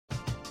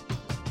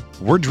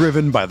We're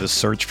driven by the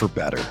search for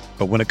better.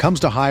 But when it comes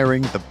to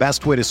hiring, the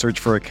best way to search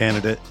for a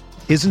candidate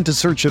isn't to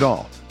search at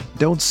all.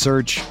 Don't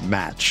search,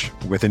 match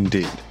with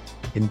Indeed.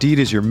 Indeed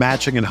is your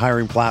matching and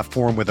hiring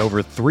platform with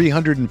over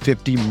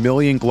 350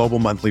 million global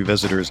monthly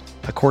visitors,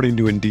 according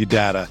to Indeed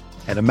data,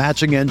 and a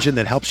matching engine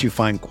that helps you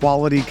find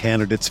quality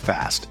candidates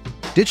fast.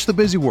 Ditch the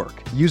busy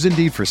work. Use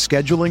Indeed for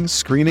scheduling,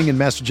 screening, and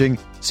messaging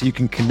so you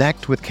can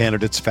connect with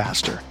candidates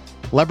faster.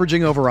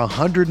 Leveraging over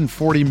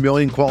 140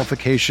 million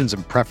qualifications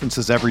and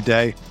preferences every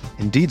day,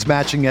 Indeed's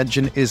matching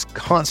engine is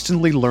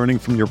constantly learning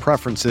from your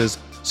preferences,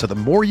 so the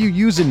more you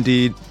use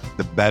Indeed,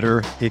 the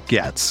better it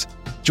gets.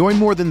 Join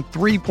more than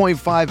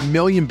 3.5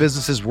 million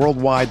businesses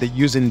worldwide that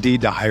use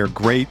Indeed to hire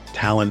great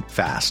talent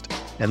fast.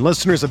 And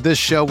listeners of this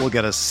show will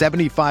get a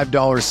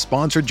 $75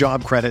 sponsored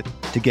job credit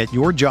to get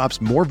your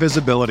jobs more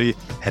visibility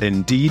at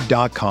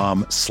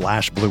Indeed.com/Blue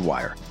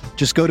Wire.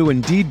 Just go to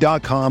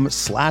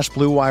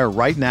Indeed.com/Blue Wire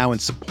right now and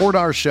support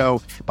our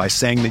show by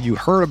saying that you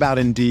heard about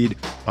Indeed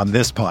on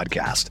this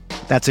podcast.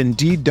 That's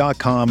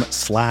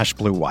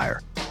Indeed.com/Blue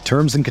Wire.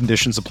 Terms and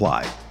conditions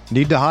apply.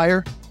 Need to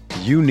hire?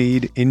 You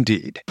need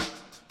Indeed.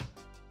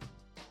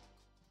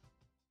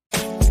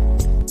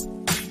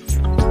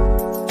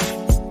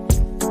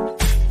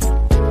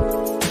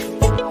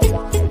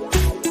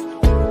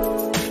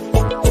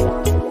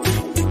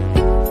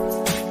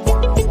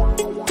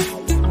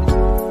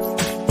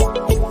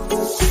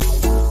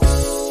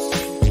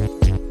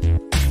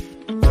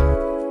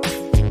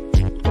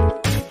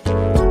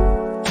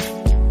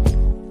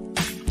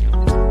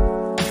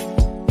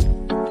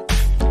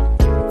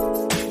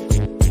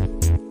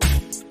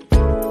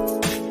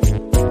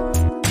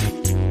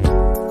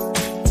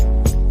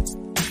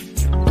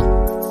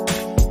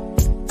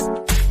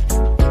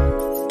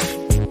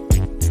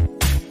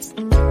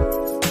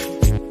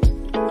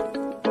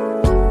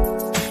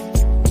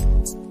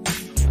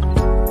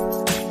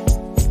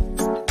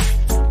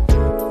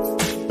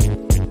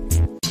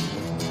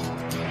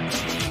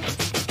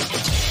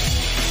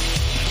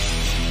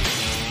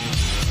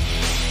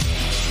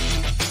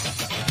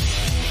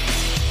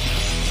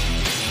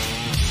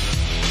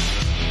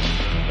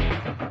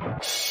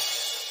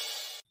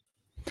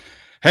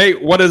 Hey,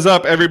 what is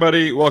up,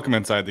 everybody? Welcome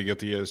inside the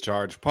Guilty as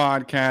Charged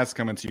podcast,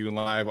 coming to you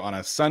live on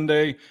a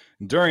Sunday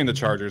during the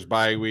Chargers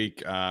bye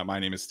week. My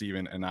name is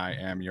Steven, and I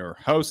am your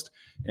host.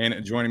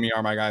 And joining me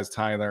are my guys,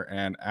 Tyler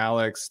and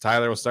Alex.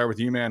 Tyler, we'll start with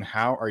you, man.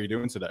 How are you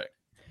doing today?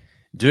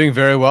 Doing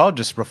very well.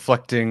 Just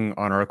reflecting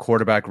on our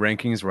quarterback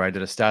rankings, where I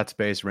did a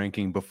stats-based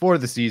ranking before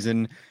the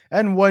season,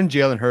 and one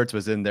Jalen Hurts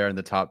was in there in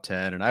the top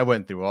 10, and I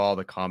went through all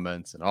the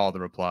comments and all the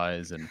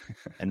replies, and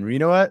you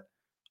know what?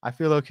 I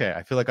feel okay.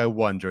 I feel like I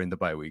won during the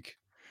bye week.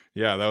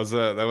 Yeah, that was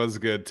a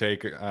good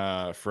take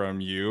from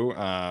you.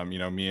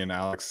 Me and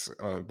Alex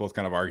both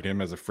kind of argued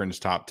him as a fringe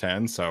top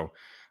 10. So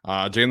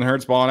Jalen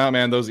Hurts balling out,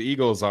 man. Those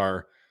Eagles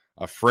are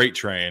a freight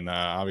train.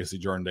 Obviously,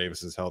 Jordan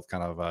Davis's health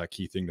kind of a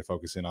key thing to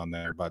focus in on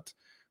there. But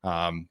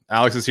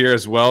Alex is here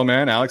as well,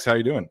 man. Alex, how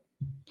you doing?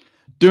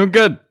 Doing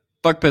good.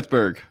 Fuck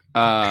Pittsburgh.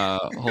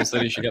 Whole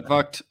city should get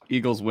fucked.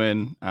 Eagles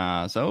win.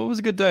 So it was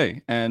a good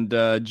day. And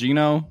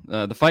Geno,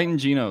 the fighting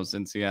Genos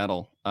in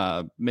Seattle,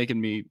 making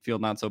me feel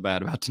not so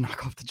bad about to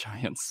knock off the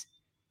Giants.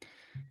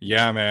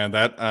 Yeah, man.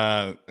 That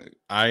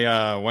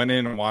I went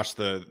in and watched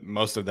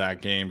most of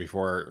that game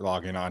before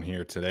logging on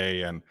here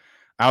today, and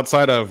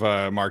outside of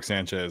Mark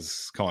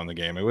Sanchez calling the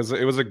game, it was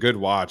a good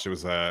watch. It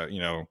was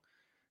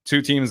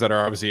two teams that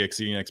are obviously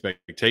exceeding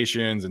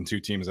expectations, and two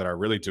teams that are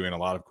really doing a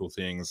lot of cool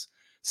things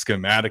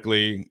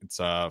schematically. It's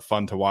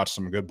fun to watch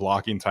some good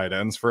blocking tight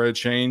ends for a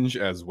change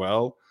as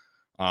well.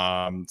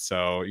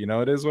 So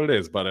it is what it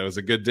is, but it was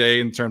a good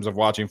day in terms of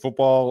watching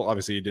football.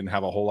 Obviously, you didn't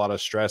have a whole lot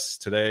of stress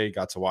today.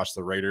 Got to watch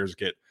the Raiders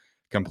get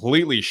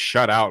completely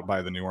shut out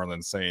by the New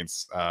Orleans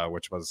Saints,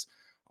 which was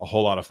a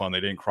whole lot of fun. They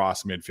didn't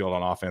cross midfield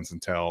on offense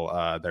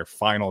until their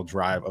final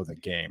drive of the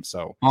game.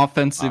 So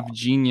offensive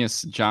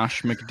genius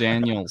Josh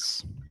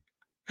McDaniels.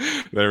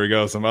 There we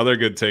go. Some other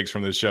good takes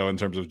from this show in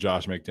terms of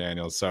Josh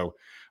McDaniels. So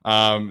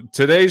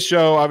today's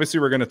show, obviously,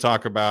 we're going to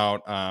talk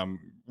about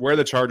where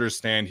the Chargers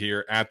stand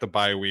here at the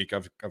bye week.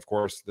 Of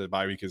course, the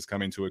bye week is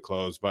coming to a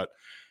close, but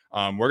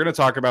we're going to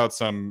talk about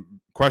some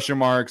question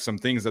marks, some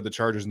things that the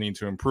Chargers need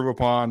to improve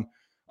upon,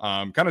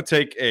 kind of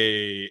take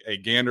a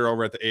gander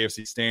over at the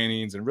AFC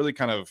standings and really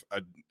kind of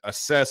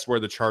assess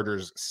where the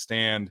Chargers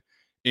stand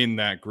in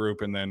that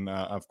group. And then,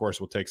 of course,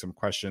 we'll take some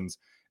questions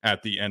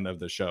at the end of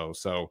the show.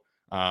 So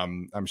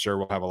I'm sure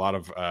we'll have a lot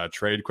of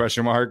trade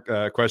question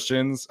mark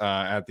questions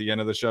at the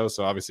end of the show.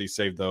 So obviously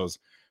save those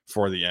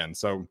for the end.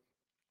 So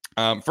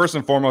first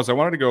and foremost, I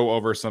wanted to go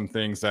over some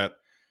things that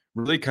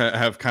really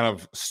have kind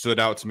of stood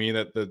out to me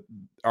that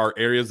are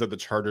areas that the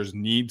Chargers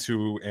need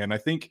to, and I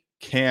think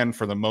can,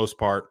 for the most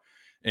part,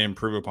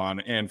 improve upon.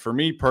 And for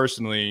me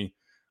personally,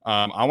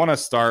 I want to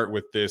start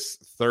with this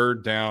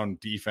third down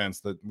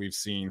defense that we've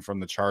seen from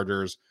the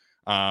Chargers.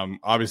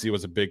 Obviously, it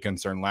was a big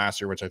concern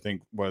last year, which I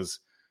think was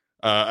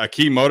a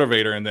key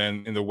motivator, and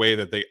then in the way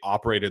that they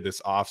operated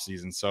this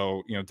offseason.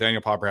 So,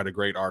 Daniel Popper had a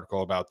great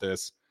article about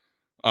this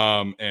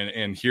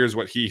And here's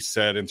what he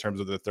said in terms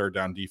of the third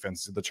down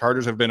defense. The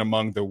Chargers have been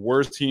among the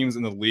worst teams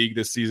in the league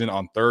this season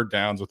on third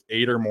downs with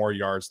 8 or more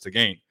yards to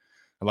gain,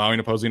 allowing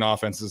opposing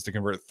offenses to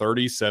convert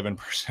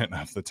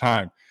 37% of the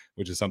time,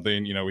 which is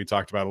something, we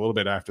talked about a little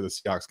bit after the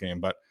Seahawks game.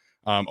 But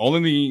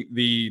only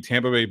the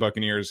Tampa Bay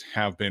Buccaneers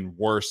have been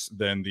worse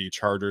than the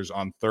Chargers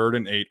on 3rd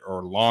and 8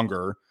 or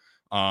longer.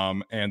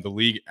 And the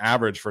league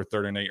average for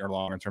 3rd and 8 or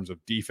longer in terms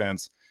of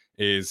defense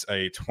is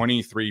a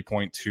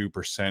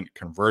 23.2%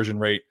 conversion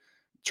rate.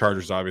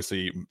 Chargers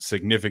obviously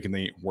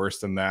significantly worse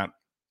than that.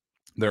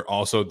 They're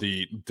also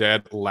the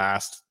dead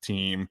last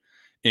team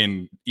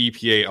in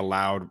EPA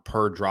allowed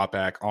per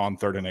dropback on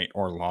 3rd and 8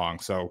 or long.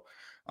 So,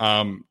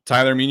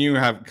 Tyler, me and you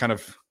have kind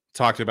of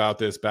talked about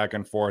this back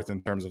and forth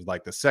in terms of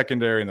like the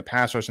secondary and the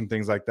pass rush and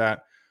things like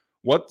that.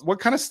 What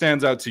kind of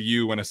stands out to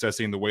you when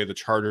assessing the way the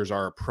Chargers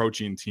are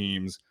approaching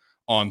teams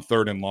on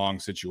 3rd and long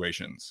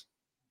situations?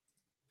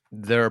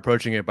 They're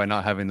approaching it by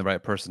not having the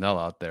right personnel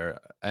out there.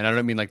 And I don't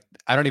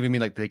even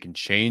mean like they can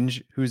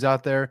change who's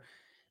out there.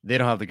 They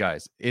don't have the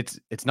guys. It's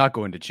not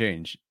going to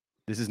change.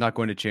 This is not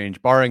going to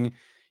change, barring,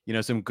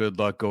 some good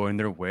luck going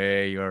their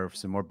way or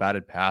some more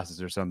batted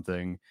passes or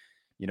something.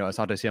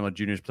 Asante Samuel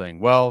Jr. is playing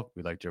well.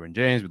 We like Derwin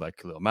James. We like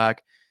Khalil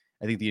Mack.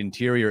 I think the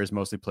interior is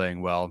mostly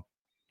playing well,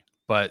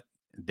 but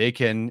you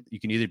can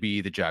either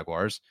be the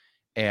Jaguars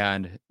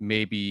and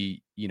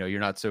maybe, you're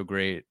not so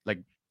great. Like,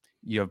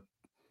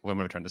 what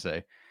am I trying to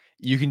say?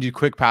 You can do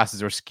quick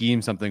passes or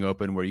scheme something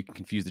open where you can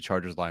confuse the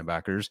Chargers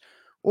linebackers,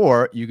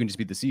 or you can just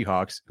beat the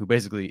Seahawks, who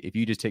basically, if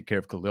you just take care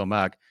of Khalil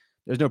Mack,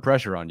 there's no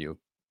pressure on you.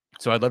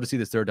 So I'd love to see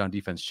this third down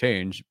defense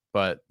change,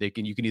 but you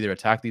can either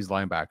attack these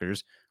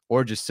linebackers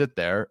or just sit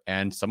there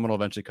and someone will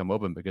eventually come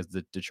open, because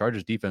the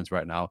Chargers defense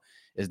right now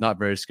is not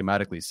very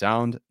schematically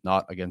sound,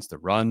 not against the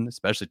run,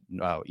 especially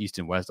east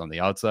and west on the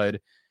outside.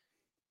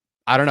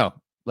 I don't know.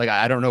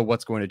 I don't know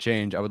what's going to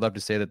change. I would love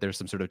to say that there's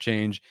some sort of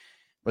change,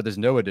 but there's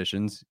no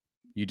additions.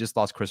 You just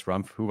lost Chris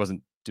Rumpf, who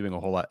wasn't doing a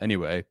whole lot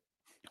anyway.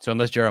 So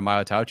unless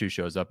Jeremiah Tauchu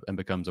shows up and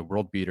becomes a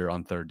world beater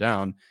on third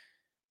down,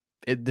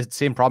 the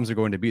same problems are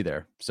going to be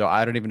there. So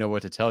I don't even know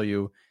what to tell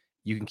you.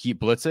 You can keep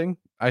blitzing,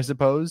 I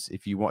suppose,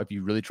 if you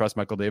really trust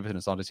Michael Davis and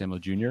Asante Samuel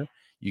Jr.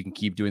 You can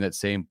keep doing that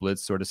same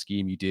blitz sort of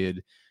scheme you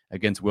did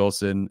against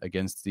Wilson,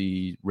 against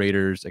the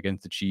Raiders,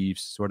 against the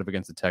Chiefs, sort of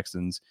against the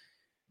Texans.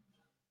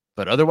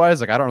 But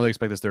otherwise, I don't really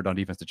expect this third down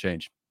defense to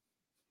change.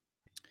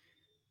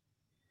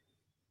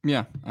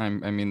 Yeah, I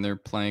mean, they're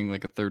playing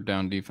like a third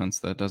down defense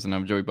that doesn't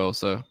have Joey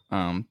Bosa,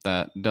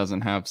 that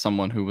doesn't have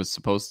someone who was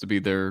supposed to be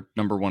their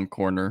number one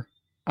corner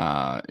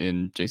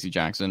in J.C.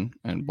 Jackson,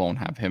 and won't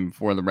have him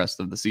for the rest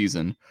of the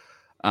season.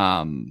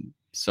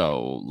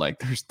 So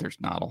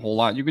there's not a whole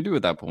lot you could do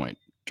at that point.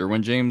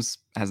 Derwin James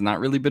has not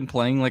really been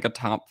playing like a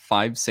top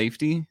 5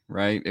 safety,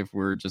 right? If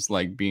we're just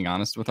like being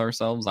honest with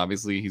ourselves,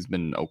 obviously he's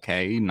been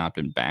okay, not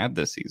been bad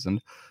this season.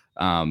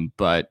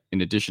 But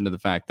in addition to the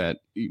fact that,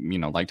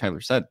 like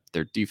Tyler said,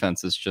 their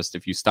defense is just,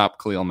 if you stop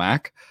Khalil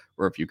Mack,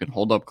 or if you can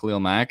hold up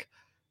Khalil Mack,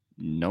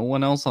 no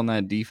one else on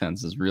that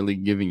defense is really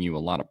giving you a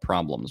lot of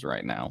problems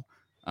right now.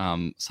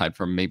 Aside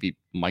from maybe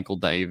Michael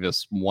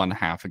Davis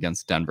 1/2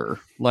 against Denver.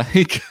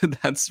 Like,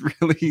 that's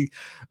really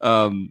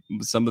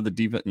some of the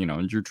defense,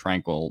 and Drew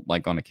Tranquil,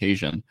 like, on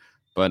occasion.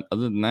 But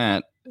other than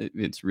that,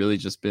 it's really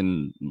just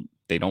been,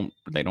 they don't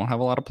have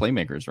a lot of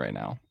playmakers right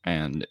now.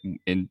 And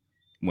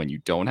when you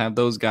don't have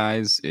those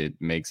guys, it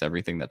makes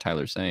everything that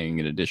Tyler's saying,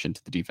 in addition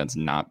to the defense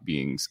not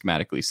being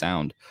schematically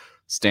sound,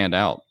 stand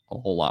out a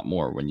whole lot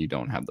more when you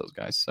don't have those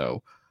guys.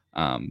 So,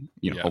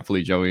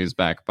 hopefully Joey is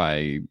back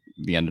by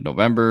the end of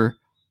November.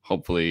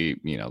 Hopefully,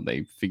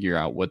 they figure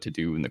out what to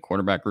do in the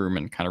quarterback room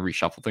and kind of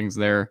reshuffle things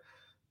there.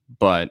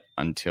 But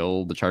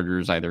until the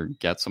Chargers either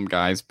get some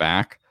guys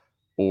back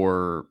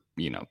or,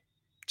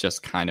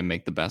 just kind of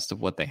make the best of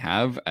what they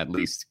have, at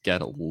least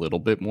get a little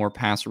bit more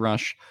pass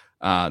rush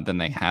than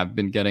they have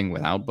been getting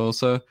without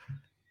Bosa,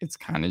 it's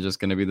kind of just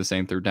going to be the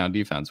same third down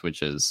defense,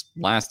 which is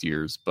last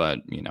year's, but,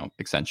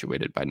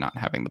 accentuated by not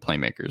having the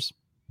playmakers.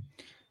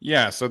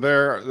 Yeah, so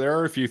there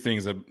are a few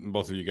things that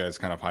both of you guys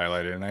kind of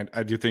highlighted, and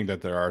I do think that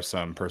there are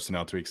some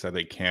personnel tweaks that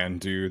they can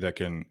do that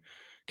can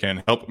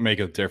help make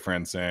a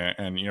difference.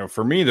 And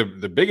for me,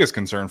 the biggest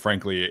concern,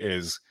 frankly,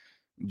 is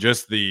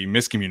just the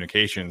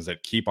miscommunications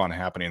that keep on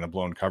happening, the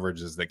blown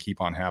coverages that keep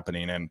on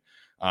happening, and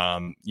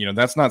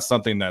that's not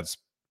something that's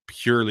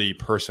purely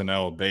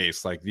personnel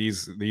based. Like,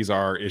 these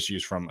are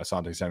issues from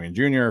Asante Samuel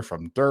Jr.,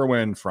 from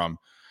Derwin, from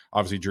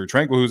obviously Drew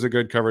Tranquil, who's a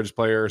good coverage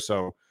player.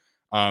 So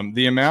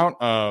the amount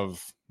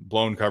of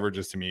blown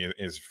coverages to me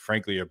is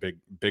frankly a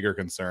bigger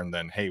concern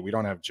than, hey, we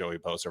don't have Joey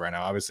Bosa right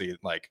now. Obviously,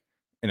 like,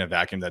 in a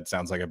vacuum, that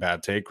sounds like a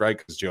bad take, right?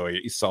 Because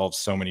Joey solves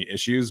so many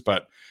issues,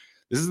 but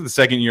this is the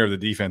second year of the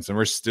defense, and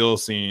we're still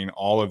seeing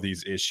all of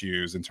these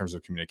issues in terms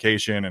of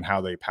communication and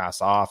how they pass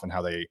off and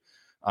how they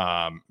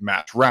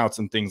match routes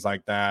and things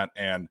like that.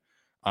 And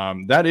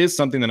that is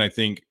something that I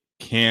think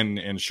can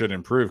and should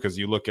improve, because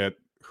you look at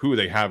who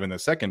they have in the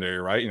secondary,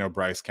 right?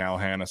 Bryce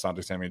Callahan,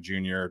 Asante Samuel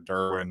Jr.,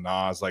 Derwin,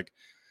 Nas. Like,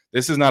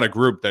 this is not a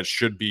group that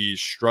should be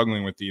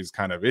struggling with these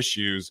kind of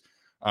issues.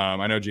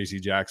 I know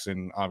JC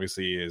Jackson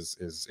obviously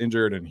is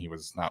injured, and he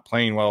was not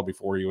playing well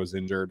before he was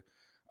injured.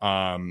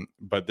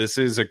 But this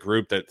is a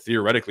group that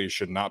theoretically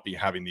should not be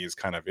having these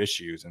kind of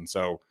issues. And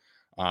so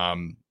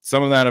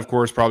some of that, of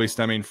course, probably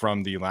stemming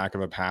from the lack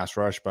of a pass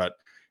rush. But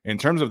in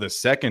terms of the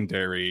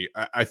secondary,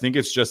 I think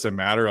it's just a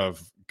matter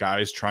of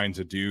guys trying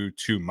to do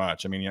too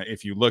much. I mean,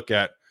 if you look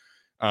at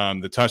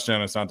the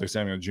touchdown Asante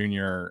Samuel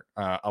Jr.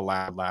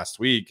 Allowed last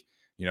week,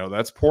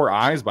 that's poor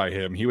eyes by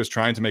him. He was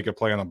trying to make a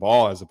play on the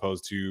ball as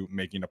opposed to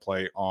making a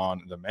play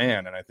on the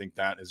man. And I think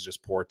that is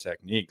just poor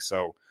technique.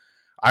 So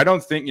I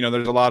don't think,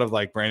 there's a lot of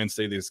like Brandon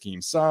Staley's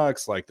scheme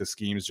sucks. Like the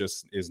scheme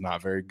is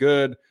not very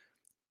good.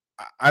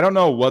 I don't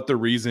know what the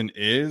reason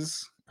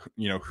is,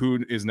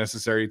 who is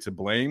necessary to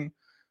blame,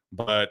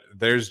 but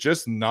there's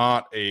just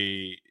not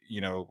a,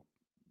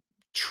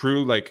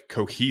 true like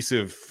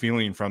cohesive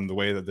feeling from the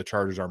way that the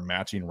Chargers are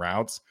matching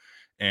routes.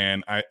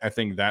 And I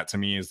think that to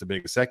me is the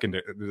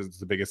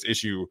biggest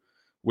issue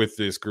with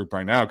this group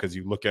right now. Cause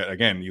you look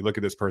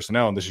at this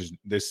personnel, and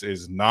this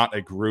is not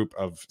a group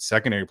of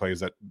secondary players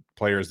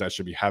that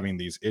should be having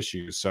these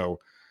issues. So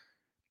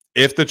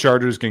if the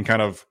Chargers can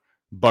kind of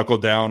buckle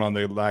down on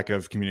the lack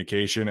of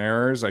communication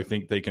errors, I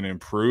think they can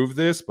improve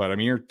this. But I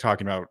mean, you're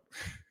talking about,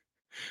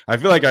 I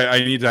feel like I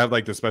need to have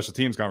like the special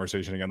teams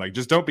conversation again. Like,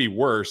 just don't be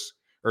worse,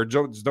 or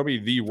just don't be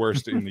the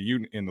worst in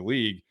the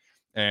league.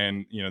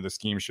 And, the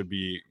scheme should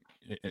be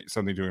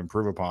something to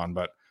improve upon.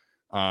 But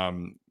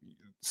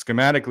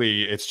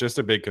schematically, it's just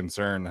a big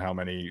concern how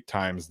many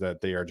times that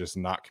they are just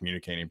not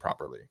communicating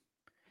properly.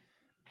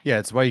 Yeah,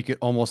 it's why you could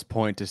almost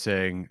point to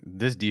saying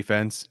this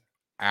defense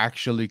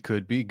actually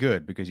could be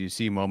good, because you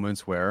see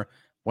moments where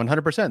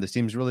 100% this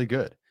team's really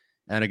good,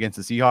 and against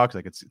the Seahawks,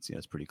 like it's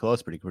pretty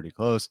close, pretty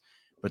close.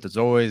 But there's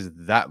always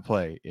that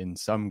play in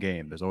some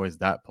game. There's always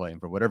that play, and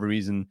for whatever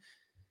reason,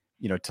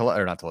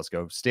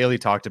 Staley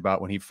talked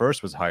about when he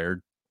first was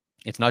hired,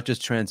 it's not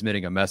just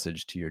transmitting a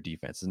message to your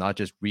defense. It's not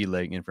just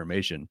relaying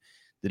information.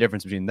 The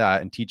difference between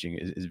that and teaching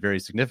is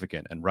very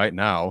significant. And right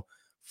now,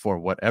 for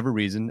whatever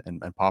reason,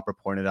 and Popper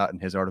pointed out in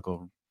his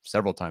article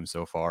several times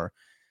so far,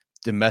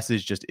 the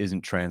message just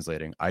isn't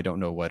translating. I don't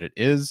know what it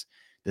is.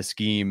 The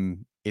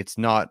scheme, it's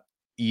not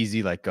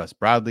easy like Gus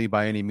Bradley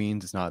by any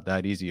means. It's not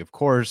that easy, of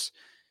course.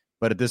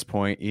 But at this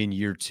point in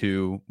year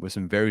 2, with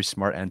some very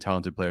smart and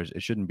talented players,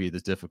 it shouldn't be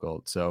this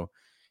difficult. So,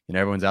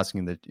 everyone's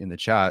asking in the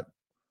chat,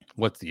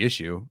 what's the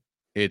issue?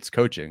 It's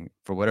coaching.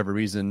 For whatever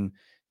reason,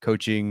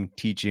 coaching,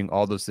 teaching,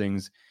 all those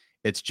things,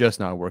 it's just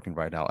not working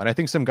right now. And I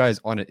think some guys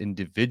on an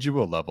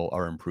individual level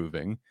are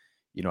improving.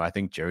 I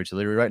think Jerry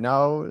Tillery right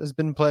now has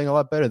been playing a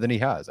lot better than he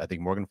has. I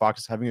think Morgan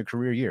Fox is having a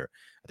career year.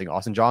 I think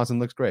Austin Johnson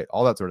looks great.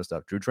 All that sort of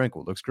stuff. Drew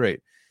Tranquil looks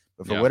great.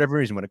 But for whatever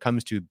reason, when it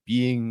comes to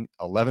being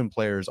 11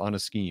 players on a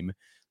scheme,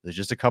 there's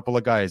just a couple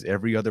of guys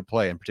every other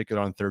play, in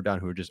particular on third down,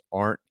 who just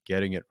aren't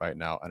getting it right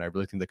now. And I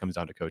really think that comes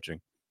down to coaching.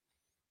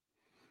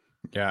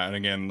 Yeah, and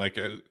again, like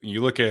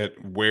you look at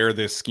where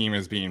this scheme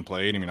is being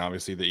played. I mean,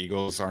 obviously the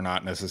Eagles are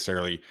not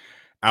necessarily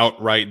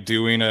outright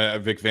doing a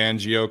Vic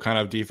Fangio kind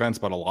of defense,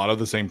 but a lot of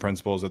the same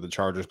principles that the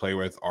Chargers play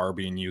with are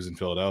being used in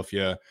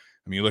Philadelphia.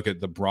 I mean, you look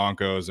at the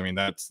Broncos. I mean,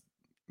 that's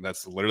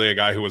literally a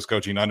guy who was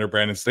coaching under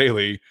Brandon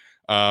Staley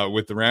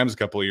with the Rams a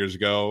couple of years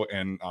ago.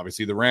 And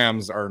obviously the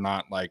Rams are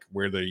not like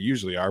where they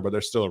usually are, but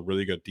they're still a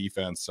really good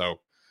defense. So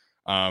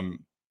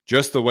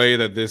just the way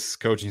that this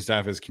coaching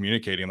staff is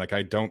communicating, like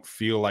I don't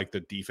feel like the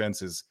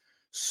defense is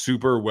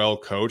super well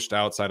coached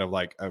outside of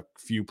like a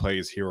few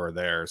plays here or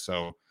there.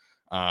 So,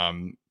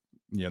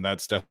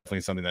 that's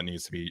definitely something that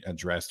needs to be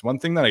addressed. One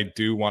thing that I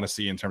do want to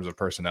see in terms of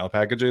personnel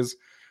packages,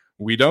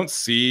 we don't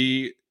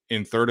see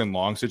in third and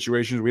long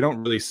situations, we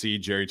don't really see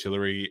Jerry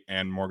Tillery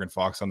and Morgan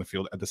Fox on the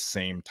field at the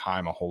same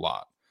time a whole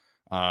lot.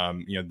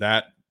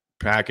 That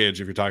package,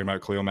 if you're talking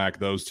about Khalil Mack,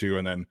 those two,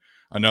 and then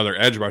another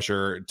edge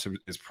rusher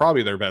is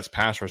probably their best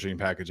pass rushing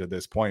package at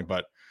this point.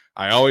 But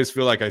I always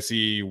feel like I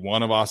see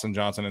one of Austin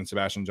Johnson and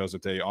Sebastian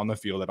Joseph Day on the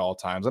field at all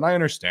times. And I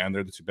understand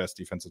they're the two best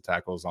defensive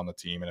tackles on the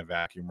team in a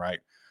vacuum, right?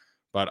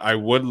 But I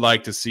would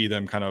like to see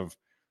them kind of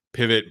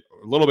pivot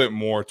a little bit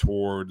more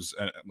towards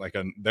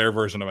their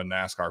version of a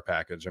NASCAR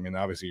package. I mean,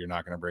 obviously you're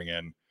not going to bring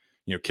in,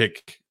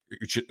 kick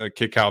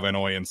Calvin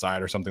Oy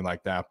inside or something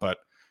like that. But,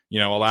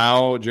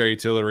 allow Jerry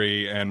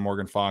Tillery and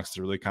Morgan Fox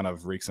to really kind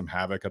of wreak some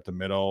havoc up the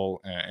middle.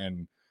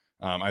 And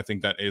I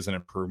think that is an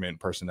improvement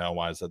personnel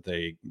wise that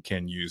they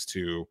can use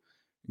to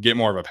get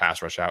more of a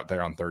pass rush out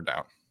there on third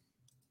down.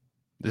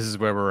 This is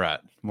where we're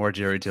at. More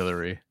Jerry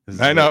Tillery.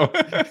 I know.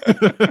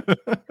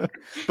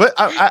 But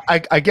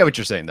I get what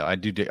you're saying, though. I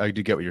do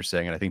get what you're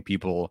saying. And I think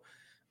people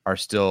are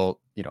still,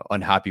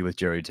 unhappy with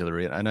Jerry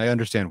Tillery. And I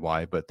understand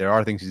why. But there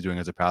are things he's doing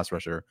as a pass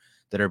rusher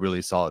that are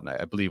really solid. And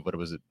I believe, what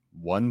was it,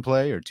 1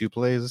 play or 2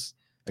 plays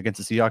against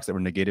the Seahawks that were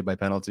negated by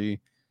penalty?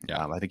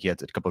 Yeah, I think he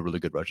had a couple of really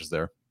good rushes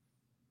there.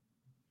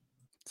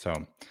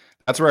 So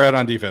that's where we're at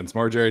on defense.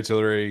 More Jerry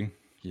Tillery,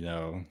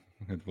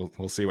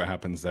 we'll see what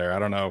happens there. I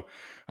don't know.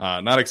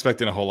 Not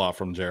expecting a whole lot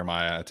from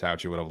Jeremiah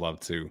Atauchi. Would have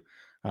loved to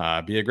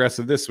be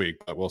aggressive this week,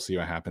 but we'll see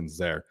what happens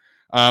there.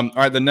 All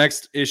right, the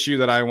next issue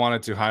that I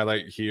wanted to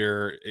highlight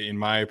here, in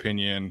my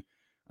opinion,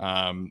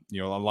 a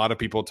lot of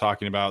people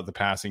talking about the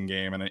passing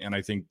game, and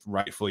I think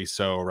rightfully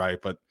so, right?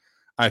 But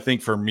I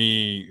think for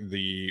me,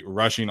 the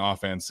rushing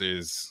offense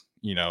is,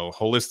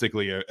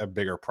 holistically a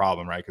bigger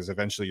problem, right? Because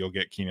eventually you'll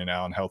get Keenan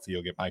Allen healthy,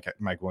 you'll get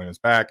Mike Williams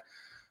back.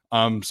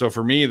 So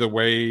for me,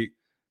 the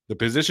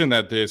position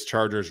that this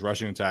Chargers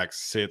rushing attack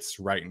sits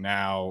right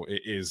now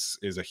is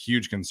a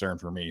huge concern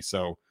for me.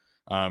 So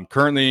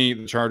currently,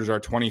 the Chargers are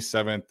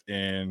 27th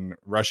in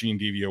rushing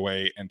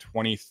DVOA and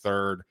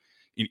 23rd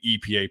in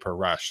EPA per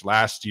rush.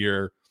 Last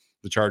year,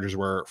 the Chargers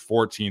were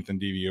 14th in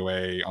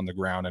DVOA on the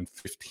ground and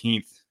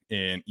 15th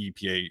in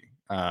EPA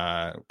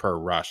per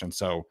rush. And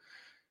so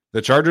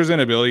the Chargers'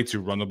 inability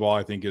to run the ball,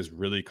 I think, is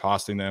really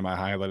costing them. I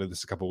highlighted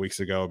this a couple weeks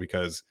ago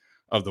because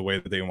of the way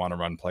that they want to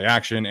run play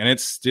action, and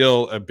it's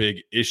still a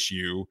big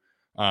issue.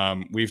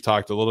 We've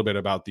talked a little bit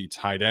about the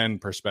tight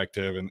end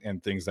perspective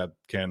and things that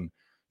can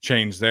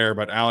change there.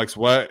 But Alex,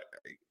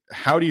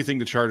 how do you think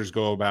the Chargers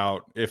go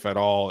about, if at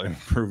all,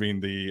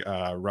 improving the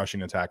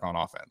rushing attack on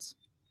offense?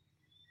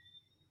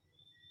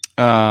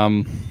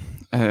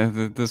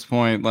 At this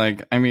point,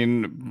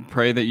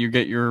 pray that you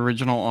get your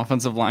original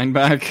offensive line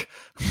back.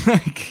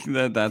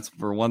 That's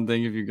for one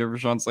thing. If you get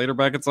Rashawn Slater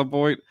back at some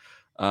point,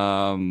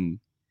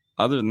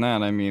 other than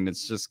that,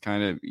 it's just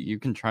kind of, you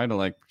can try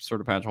to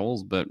sort of patch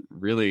holes, but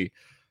really,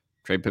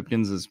 Trey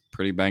Pipkins is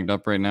pretty banged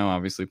up right now.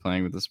 Obviously,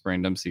 playing with the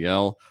sprained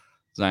MCL.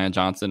 Zion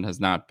Johnson has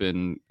not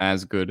been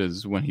as good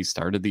as when he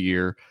started the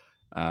year.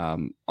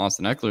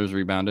 Austin Eckler's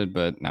rebounded,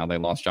 but now they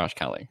lost Josh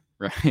Kelly,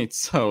 right?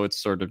 So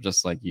it's sort of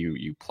just like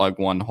you plug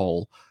one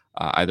hole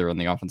either on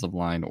the offensive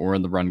line or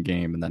in the run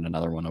game, and then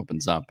another one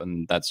opens up.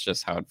 And that's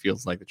just how it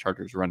feels like the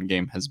Chargers run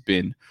game has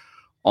been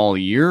all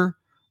year.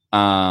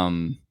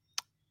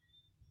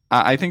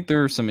 I think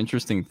there are some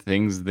interesting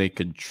things they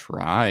could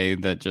try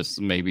that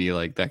just maybe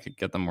that could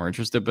get them more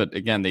interested. But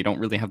again, they don't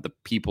really have the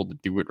people to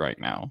do it right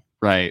now,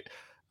 right?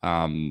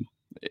 End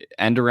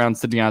arounds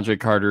to DeAndre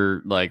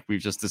Carter, we've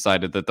just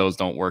decided that those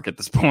don't work at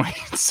this point.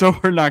 So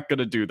we're not going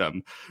to do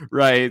them,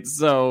 right?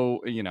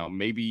 So,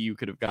 maybe you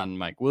could have gotten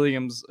Mike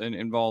Williams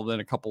involved in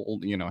a couple,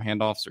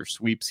 handoffs or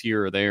sweeps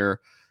here or there.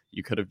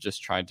 You could have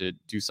just tried to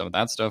do some of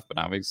that stuff. But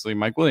obviously,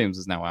 Mike Williams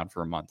is now out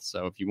for a month.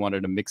 So if you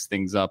wanted to mix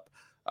things up,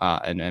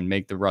 and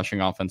make the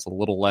rushing offense a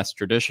little less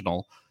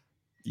traditional,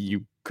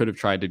 you could have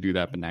tried to do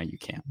that, but now you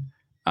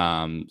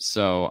can't.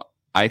 So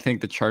I think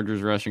the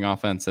Chargers rushing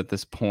offense at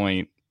this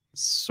point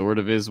sort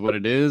of is what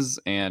it is,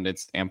 and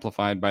it's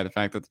amplified by the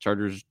fact that the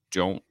Chargers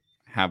don't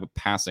have a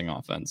passing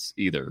offense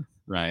either,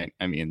 right?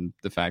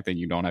 The fact that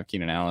you don't have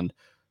Keenan Allen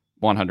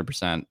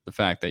 100%, the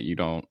fact that you're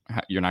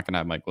not going to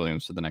have Mike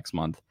Williams for the next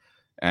month,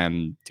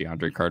 and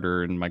DeAndre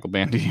Carter and Michael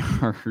Bandy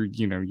are,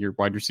 your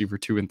wide receiver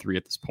 2 and 3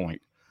 at this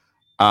point.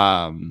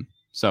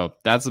 So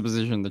that's the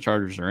position the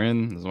Chargers are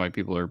in. This is why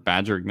people are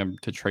badgering them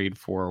to trade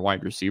for a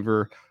wide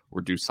receiver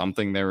or do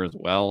something there as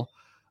well.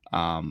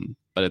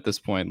 But at this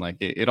point,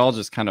 it all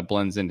just kind of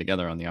blends in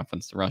together on the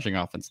offense. The rushing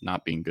offense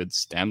not being good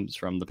stems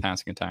from the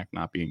passing attack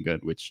not being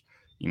good, which,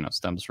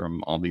 stems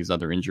from all these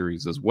other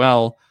injuries as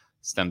well.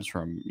 Stems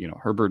from,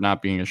 Herbert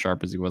not being as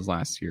sharp as he was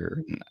last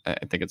year. And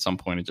I think at some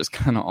point it just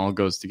kind of all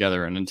goes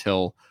together. And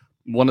until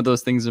one of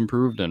those things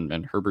improved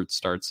and Herbert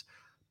starts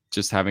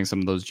just having some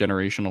of those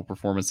generational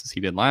performances he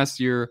did last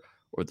year,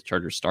 or the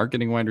Chargers start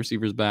getting wide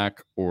receivers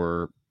back,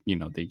 or,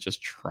 they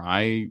just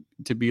try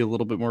to be a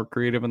little bit more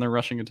creative in their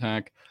rushing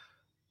attack,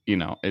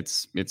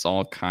 it's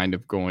all kind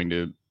of going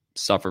to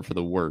suffer for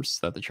the worse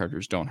that the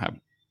Chargers don't have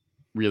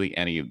really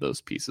any of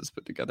those pieces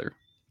put together.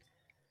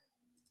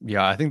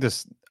 Yeah, I think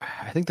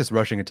this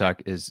rushing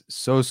attack is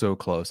so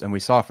close, and we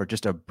saw for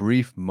just a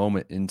brief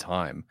moment in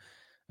time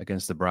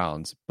against the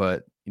Browns.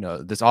 But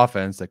this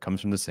offense that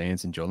comes from the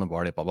Saints and Joe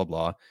Lombardi, blah blah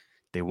blah,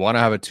 they want to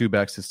have a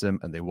 2-back system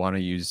and they want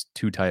to use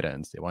 2 tight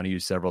ends. They want to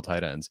use several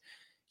tight ends.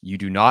 You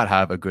do not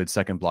have a good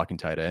second blocking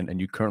tight end, and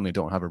you currently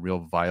don't have a real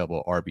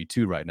viable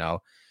RB2 right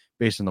now,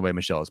 based on the way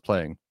Michelle is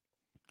playing.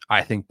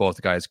 I think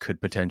both guys could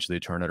potentially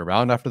turn it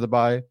around after the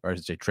bye, or I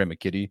should say Trey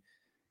McKitty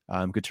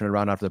could turn it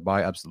around after the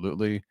bye,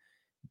 absolutely.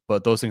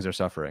 But those things are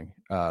suffering.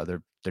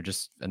 They're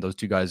just, and those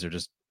 2 guys are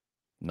just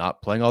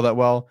not playing all that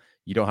well.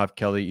 You don't have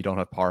Kelly, you don't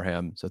have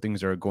Parham, so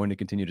things are going to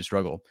continue to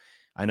struggle.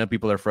 I know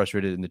people are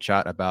frustrated in the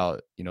chat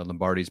about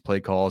Lombardi's play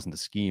calls and the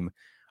scheme.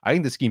 I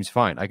think the scheme's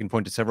fine. I can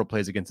point to several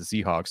plays against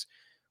the Seahawks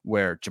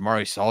where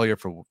Jamari Sawyer,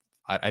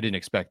 I didn't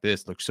expect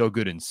this, looked so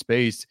good in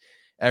space.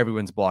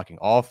 Everyone's blocking.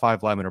 All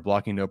 5 linemen are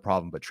blocking, no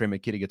problem. But Trey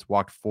McKitty gets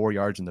walked 4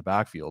 yards in the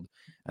backfield,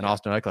 and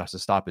Austin Eckler has to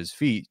stop his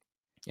feet,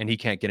 and he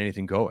can't get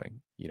anything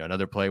going.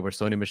 Another play where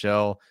Sony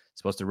Michel is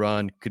supposed to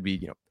run, could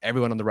be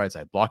everyone on the right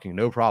side blocking,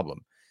 no problem.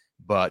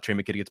 But Trey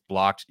McKitty gets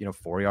blocked,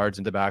 4 yards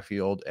into the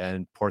backfield,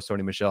 and poor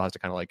Sony Michel has to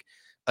kind of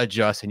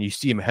adjust, and you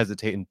see him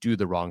hesitate and do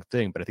the wrong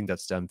thing. But I think that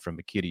stemmed from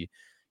McKitty,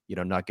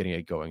 not getting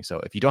it going. So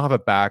if you don't have a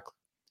back,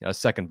 a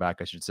second back,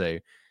 I should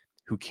say,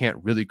 who can't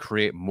really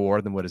create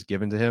more than what is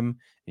given to him,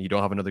 and you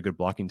don't have another good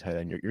blocking tight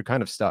end, you're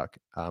kind of stuck.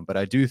 But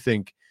I do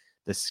think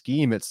the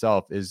scheme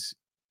itself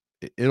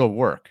it'll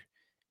work.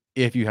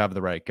 if you have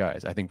the right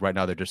guys. I think right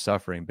now they're just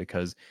suffering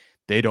because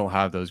they don't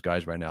have those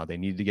guys right now. They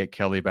need to get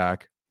Kelly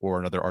back or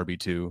another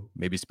RB2.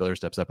 Maybe Spiller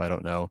steps up. I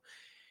don't know.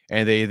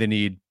 And they either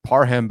need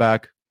Parham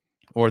back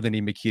or they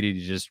need McKitty to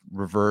just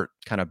revert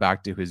kind of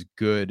back to his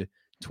good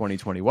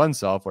 2021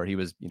 self where he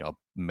was,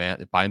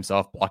 man by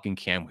himself blocking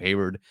Cam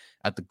Hayward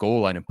at the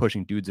goal line and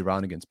pushing dudes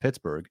around against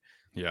Pittsburgh.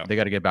 Yeah. They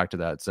got to get back to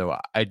that. So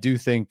I do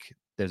think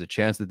there's a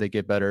chance that they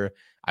get better.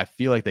 I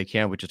feel like they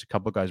can with just a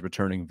couple guys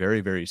returning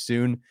very, very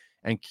soon.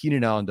 And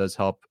Keenan Allen does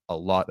help a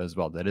lot as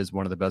well. That is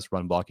one of the best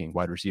run blocking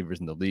wide receivers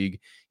in the league.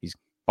 He's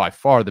by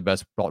far the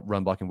best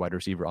run blocking wide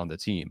receiver on the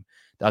team.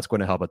 That's going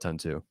to help a ton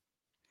too.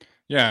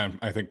 Yeah,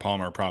 I think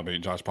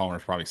Josh Palmer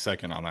is probably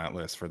second on that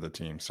list for the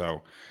team.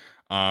 So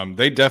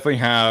they definitely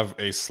have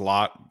a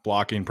slot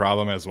blocking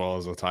problem as well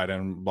as a tight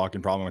end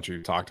blocking problem, which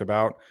you talked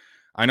about.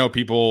 I know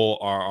people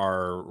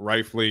are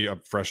rightfully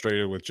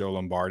frustrated with Joe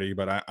Lombardi,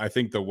 but I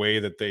think the way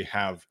that they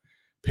have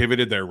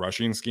pivoted their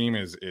rushing scheme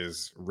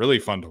is really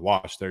fun to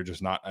watch. They're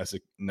just not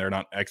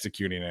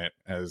executing it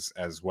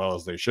as well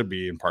as they should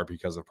be, in part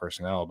because of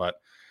personnel. But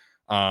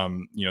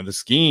the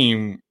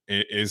scheme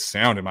is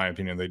sound in my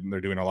opinion.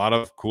 They're doing a lot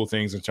of cool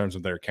things in terms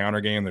of their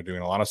counter game. They're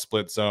doing a lot of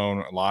split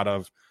zone, a lot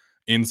of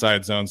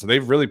inside zone. So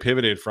they've really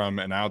pivoted from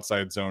an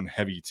outside zone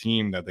heavy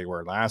team that they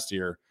were last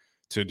year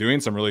to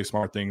doing some really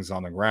smart things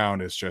on the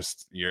ground. It's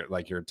just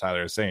like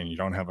Tyler is saying, you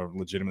don't have a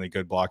legitimately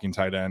good blocking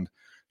tight end.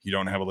 You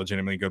don't have a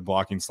legitimately good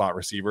blocking slot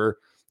receiver.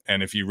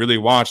 And if you really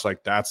watch,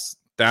 like that's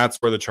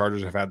where the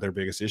Chargers have had their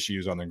biggest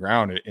issues on the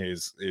ground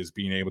is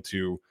being able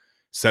to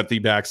set the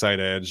backside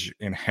edge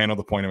and handle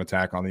the point of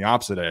attack on the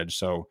opposite edge.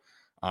 So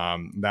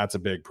that's a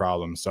big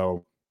problem.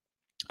 So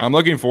I'm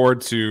looking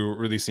forward to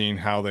really seeing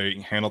how they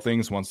handle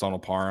things once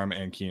Donald Parham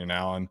and Keenan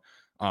Allen,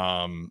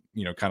 kind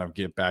of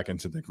get back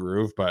into the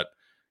groove. But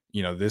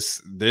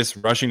this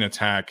rushing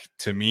attack,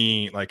 to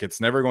me, like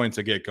it's never going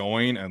to get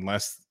going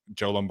unless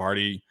Joe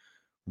Lombardi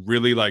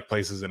really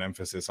places an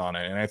emphasis on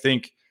it. And I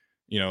think,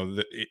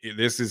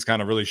 this is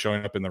kind of really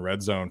showing up in the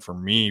red zone for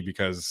me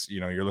because,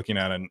 you're looking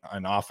at an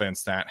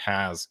offense that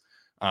has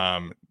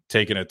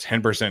taken a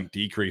 10%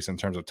 decrease in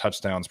terms of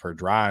touchdowns per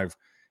drive.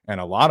 And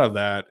a lot of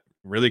that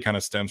really kind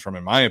of stems from,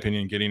 in my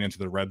opinion, getting into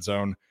the red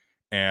zone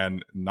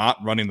and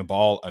not running the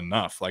ball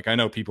enough. Like I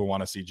know people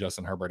want to see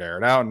Justin Herbert air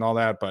it out and all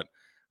that, but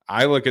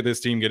I look at this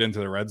team get into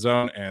the red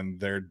zone and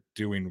they're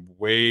doing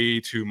way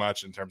too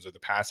much in terms of the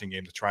passing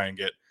game to try and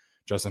get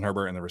Justin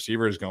Herbert and the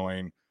receivers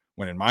going,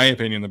 when in my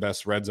opinion, the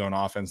best red zone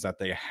offense that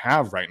they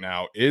have right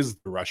now is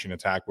the rushing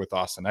attack with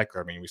Austin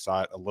Eckler. I mean, we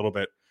saw it a little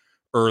bit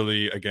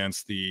early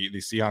against the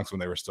Seahawks when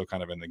they were still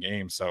kind of in the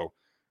game. So,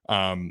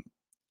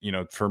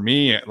 for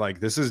me,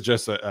 this is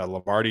just a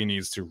Lombardi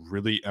needs to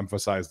really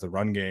emphasize the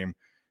run game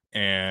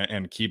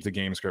and keep the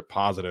game script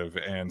positive.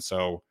 And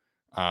so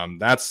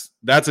that's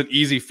an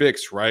easy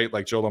fix, right?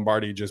 Like Joe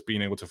Lombardi just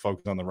being able to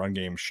focus on the run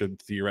game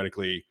should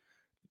theoretically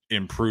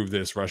improve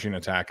this rushing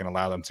attack and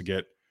allow them to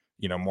get,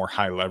 more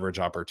high leverage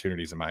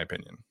opportunities, in my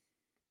opinion.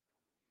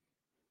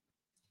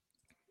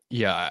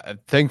 Yeah,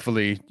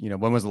 thankfully,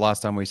 when was the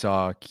last time we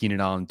saw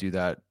Keenan Allen do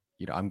that?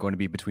 I'm going to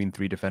be between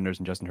three defenders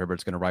and Justin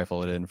Herbert's going to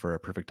rifle it in for a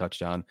perfect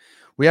touchdown.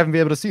 We haven't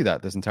been able to see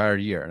that this entire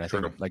year. And I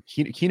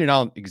think Keenan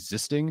Allen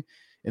existing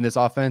in this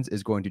offense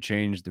is going to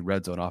change the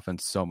red zone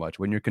offense so much.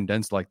 When you're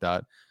condensed like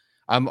that,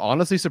 I'm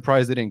honestly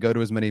surprised they didn't go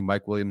to as many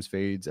Mike Williams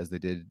fades as they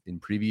did in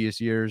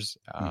previous years.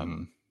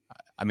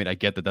 I mean, I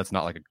get that that's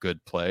not like a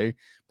good play,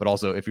 but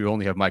also if you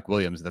only have Mike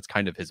Williams, that's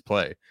kind of his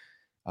play.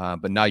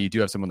 But now you do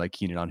have someone like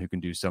Keenan Allen who can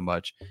do so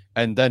much.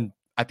 And then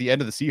at the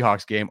end of the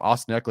Seahawks game,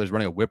 Austin Eckler is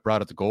running a whip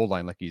route at the goal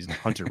line like he's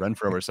Hunter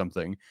Renfrow or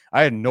something.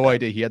 I had no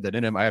idea he had that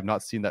in him. I have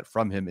not seen that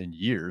from him in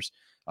years,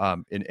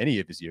 in any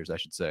of his years, I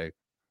should say.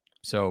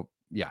 So,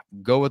 yeah,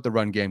 go with the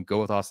run game,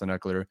 go with Austin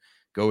Eckler,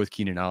 go with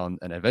Keenan Allen,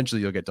 and eventually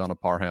you'll get Donald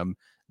Parham.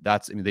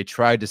 They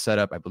tried to set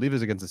up, I believe it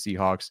was against the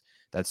Seahawks,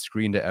 that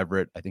screen to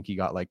Everett. I think he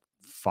got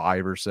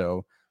 5 or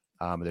so.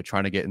 They're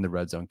trying to get in the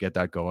red zone, get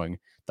that going.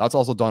 That's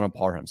also Donald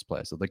Parham's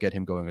play, so they get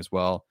him going as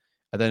well.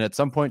 And then at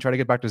some point, try to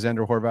get back to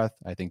Xander Horvath.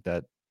 I think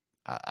that,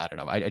 I don't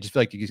know. I just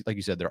feel like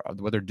you said,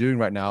 what they're doing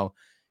right now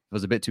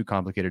was a bit too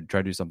complicated to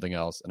try to do something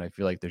else. And I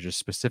feel like there's just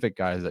specific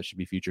guys that should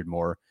be featured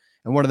more.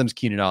 And one of them is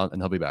Keenan Allen,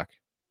 and he'll be back.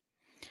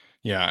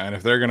 Yeah, and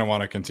if they're going to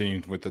want to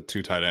continue with the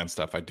 2 tight end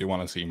stuff, I do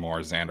want to see more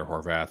Xander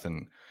Horvath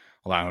and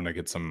allow him to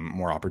get some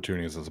more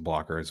opportunities as a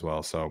blocker as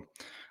well. So,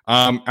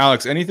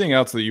 Alex, anything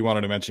else that you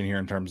wanted to mention here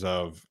in terms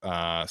of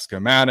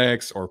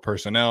schematics or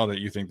personnel that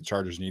you think the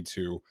Chargers need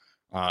to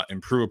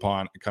improve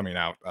upon coming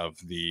out of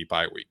the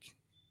bye week?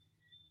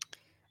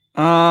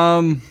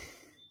 Not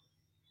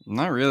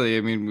really.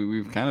 I mean,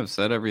 we've kind of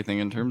said everything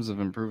in terms of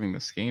improving the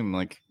scheme.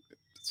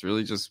 It's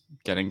really just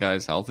getting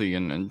guys healthy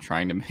and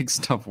trying to make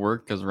stuff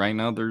work, because right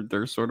now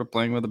they're sort of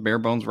playing with a bare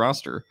bones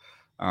roster.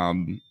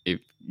 If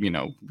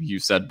you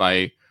said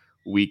by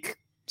week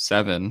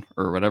 7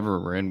 or whatever,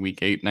 we're in week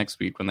 8 next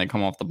week when they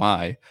come off the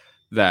bye,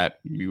 that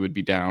we would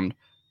be down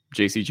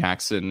JC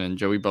Jackson and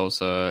Joey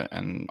Bosa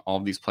and all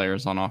of these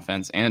players on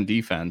offense and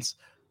defense.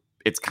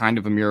 it's kind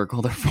of a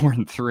miracle they're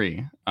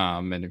 4-3.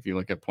 And if you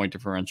look at point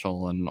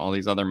differential and all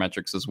these other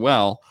metrics as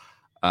well,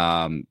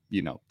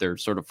 they're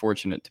sort of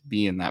fortunate to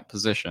be in that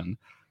position.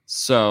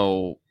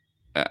 So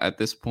at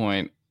this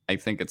point, I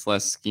think it's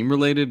less scheme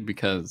related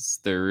because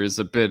there is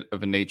a bit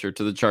of a nature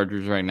to the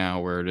Chargers right now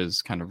where it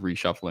is kind of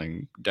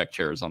reshuffling deck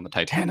chairs on the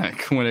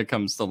Titanic when it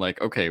comes to like,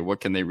 okay,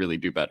 what can they really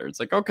do better? It's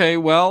like, okay,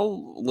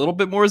 well, a little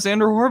bit more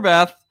Xander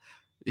Horvath.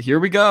 Here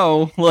we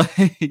go.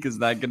 Like, is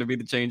that going to be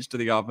the change to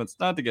the offense?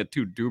 Not to get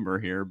too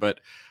doomer here, but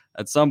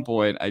at some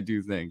point, I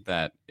do think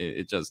that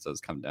it just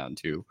does come down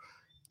to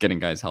getting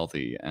guys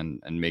healthy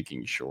and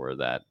making sure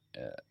that,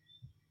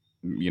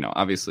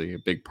 obviously a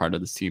big part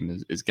of this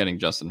team is getting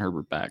Justin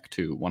Herbert back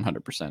to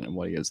 100% in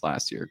what he is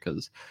last year.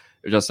 Because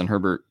if Justin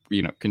Herbert,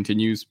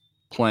 continues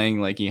playing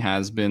like he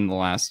has been the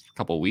last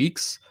couple of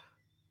weeks,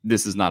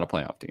 this is not a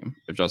playoff team.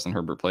 If Justin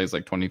Herbert plays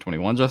like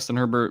 2021 Justin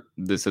Herbert,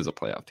 this is a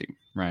playoff team,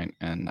 right?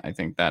 And I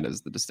think that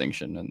is the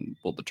distinction and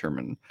will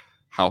determine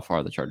how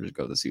far the Chargers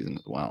go this season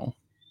as well.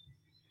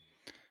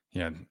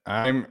 Yeah,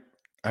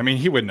 I mean,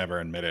 he would never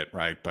admit it,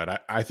 right?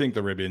 But I think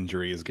the rib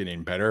injury is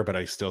getting better, but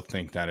I still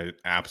think that it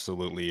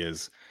absolutely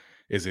is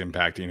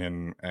impacting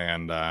him.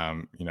 And,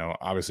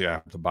 obviously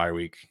after the bye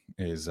week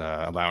is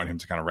allowing him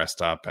to kind of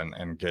rest up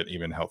and get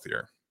even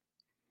healthier.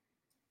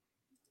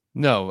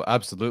 No,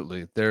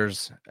 absolutely.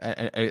 It's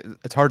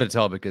hard to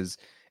tell because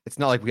it's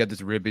not like we had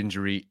this rib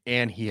injury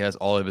and he has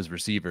all of his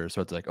receivers.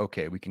 So it's like,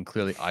 okay, we can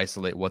clearly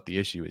isolate what the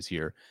issue is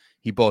here.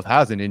 He both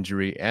has an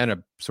injury and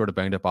a sort of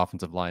banged up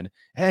offensive line,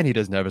 and he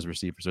doesn't have his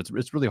receivers. So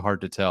it's really hard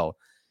to tell.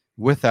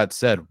 With that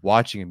said,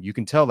 watching him, you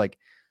can tell like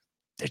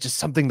there's just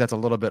something that's a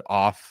little bit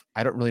off.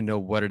 I don't really know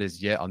what it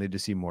is yet. I'll need to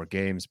see more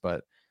games,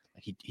 but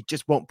he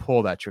just won't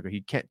pull that trigger.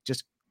 He can't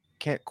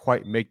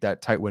quite make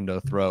that tight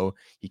window throw.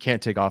 He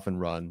can't take off and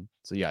run.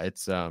 So yeah,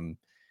 it's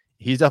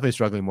he's definitely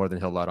struggling more than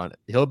he'll let on.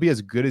 He'll be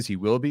as good as he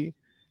will be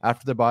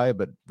after the bye,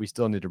 but we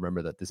still need to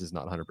remember that this is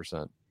not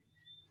 100%.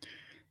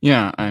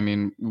 Yeah, I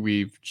mean,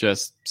 we've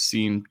just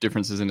seen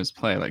differences in his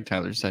play. Like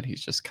Tyler said,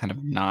 he's just kind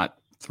of not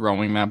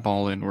throwing that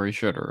ball in where he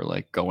should, or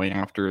like going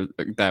after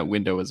that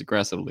window as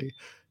aggressively.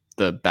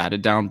 The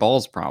batted down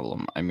balls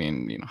problem. I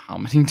mean, how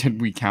many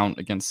did we count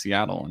against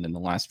Seattle and in the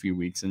last few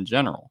weeks in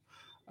general?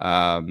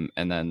 And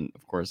then,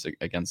 of course,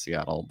 against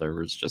Seattle, there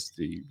was just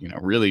the,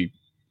 really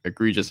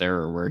egregious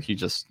error where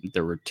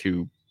there were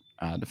two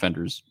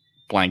defenders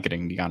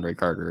blanketing DeAndre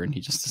Carter, and he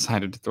just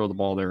decided to throw the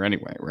ball there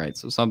anyway, right?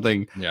 So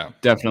something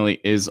definitely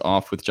is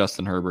off with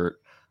Justin Herbert.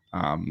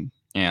 And,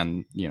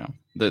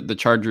 the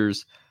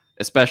Chargers,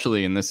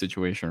 especially in this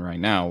situation right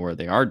now where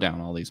they are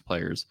down all these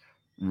players,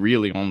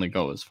 really only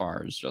go as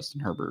far as Justin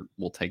Herbert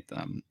will take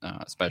them,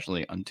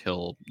 especially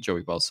until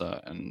Joey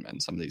Bosa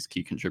and some of these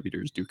key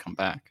contributors do come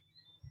back.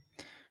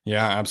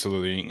 Yeah,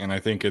 absolutely. And I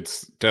think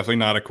it's definitely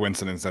not a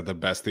coincidence that the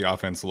best the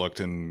offense looked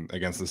in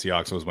against the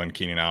Seahawks was when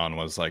Keenan Allen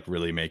was like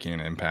really making an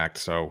impact.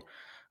 So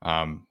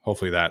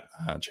hopefully that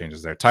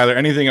changes there. Tyler,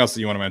 anything else that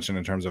you want to mention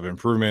in terms of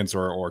improvements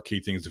or key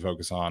things to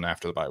focus on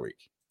after the bye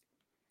week?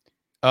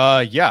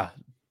 Yeah,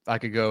 I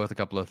could go with a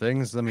couple of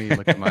things. Let me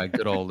look at my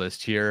good old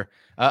list here.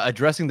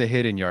 Addressing the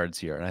hidden yards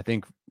here. And I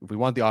think if we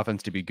want the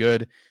offense to be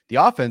good, the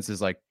offense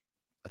is like,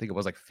 I think it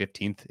was like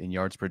 15th in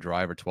yards per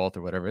drive or 12th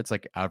or whatever. It's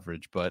like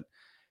average, but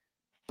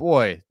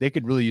boy, they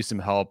could really use some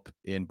help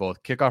in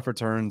both kickoff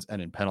returns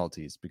and in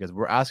penalties because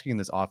we're asking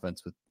this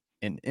offense with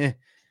an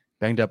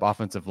banged up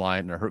offensive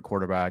line and a hurt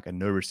quarterback and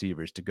no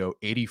receivers to go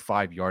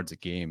 85 yards a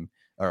game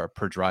or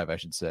per drive, I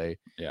should say.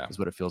 Yeah, is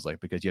what it feels like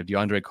because you have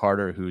DeAndre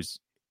Carter, who's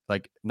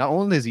like, not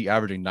only is he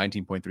averaging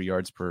 19.3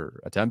 yards per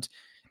attempt,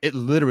 it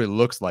literally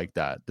looks like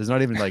that. There's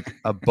not even like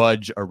a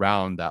budge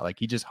around that. Like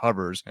he just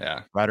hovers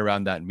right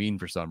around that mean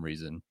for some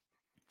reason.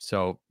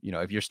 So,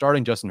 if you're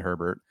starting Justin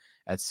Herbert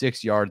at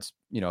 6 yards,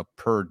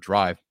 per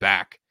drive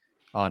back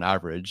on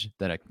average,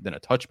 then a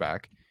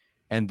touchback.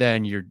 And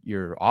then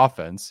your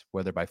offense,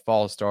 whether by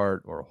false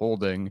start or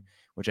holding,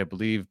 which I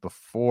believe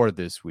before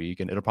this week,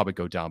 and it'll probably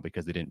go down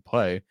because they didn't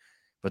play,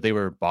 but they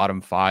were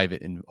bottom 5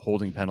 in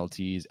holding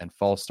penalties and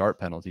false start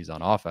penalties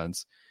on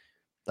offense.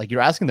 Like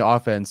you're asking the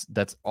offense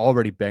that's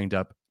already banged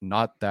up,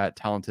 not that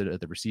talented at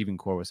the receiving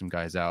core with some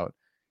guys out,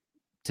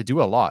 to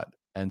do a lot.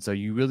 And so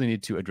you really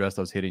need to address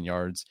those hidden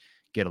yards,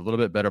 get a little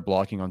bit better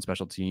blocking on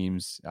special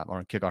teams, or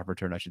on kickoff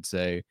return, I should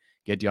say,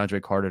 get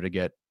DeAndre Carter to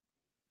get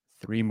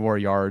 3 more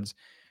yards,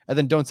 and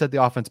then don't set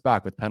the offense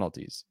back with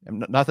penalties.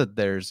 And not that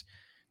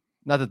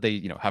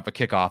they, have a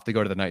kickoff, they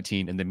go to the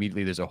 19 and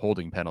immediately there's a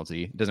holding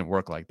penalty. It doesn't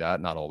work like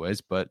that. Not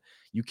always, but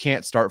you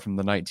can't start from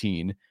the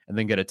 19 and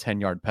then get a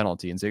 10-yard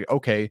penalty and say,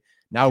 okay,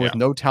 now with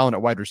no talent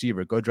at wide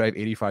receiver, go drive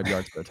 85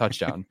 yards for a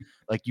touchdown.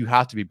 Like you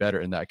have to be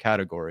better in that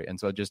category. And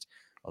so just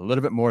a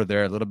little bit more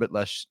there, a little bit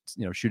less,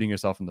 shooting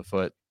yourself in the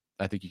foot.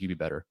 I think you could be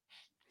better.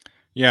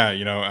 Yeah,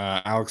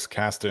 Alex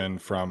Kasten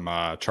from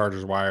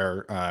Chargers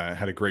Wire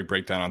had a great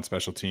breakdown on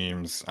special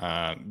teams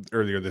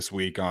earlier this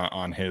week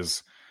on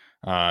his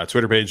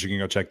Twitter page. You can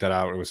go check that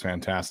out. It was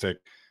fantastic.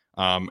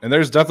 And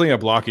there's definitely a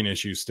blocking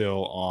issue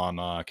still on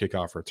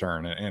kickoff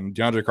return. And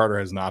DeAndre Carter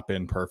has not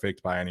been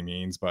perfect by any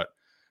means, but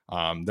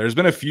There's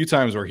been a few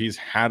times where he's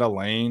had a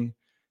lane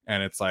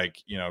and it's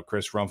like,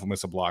 Chris Rumpf will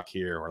miss a block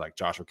here, or like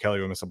Joshua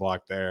Kelly will miss a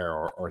block there,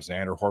 or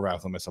Xander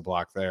Horvath will miss a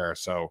block there.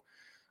 So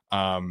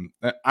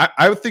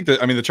I would think that,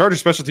 the Chargers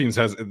special teams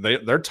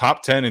they're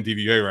top 10 in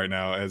DVUA right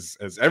now, as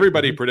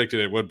everybody predicted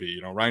it would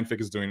be. Ryan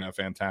Fick is doing a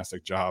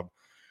fantastic job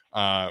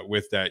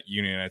with that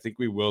unit. And I think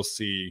we will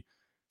see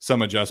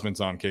some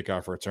adjustments on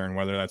kickoff return,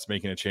 whether that's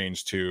making a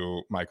change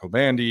to Michael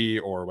Bandy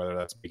or whether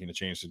that's making a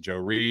change to Joe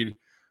Reed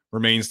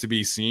remains to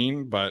be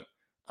seen. But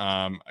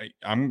I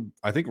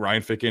think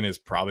Ryan Ficken is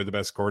probably the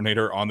best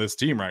coordinator on this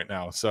team right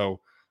now.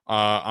 So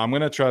I'm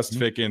going to trust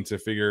Ficken to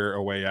figure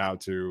a way out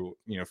to,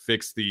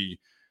 fix the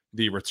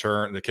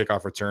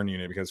kickoff return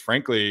unit, because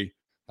frankly,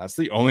 that's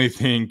the only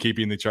thing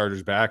keeping the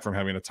Chargers back from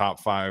having a top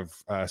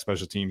 5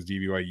 special teams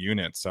DVOA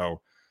unit.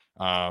 So,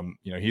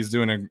 he's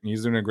doing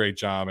a great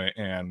job,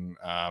 and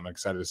I'm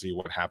excited to see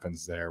what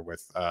happens there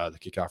with the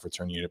kickoff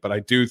return unit. But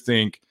I do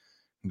think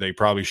they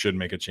probably should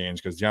make a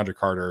change, because DeAndre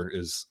Carter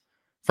is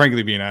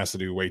frankly being asked to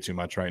do way too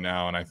much right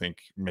now. And I think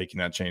making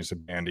that change to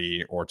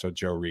Bandy or to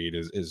Joe Reed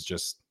is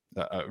just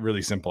a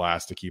really simple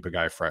ask to keep a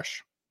guy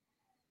fresh.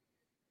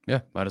 Yeah,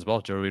 might as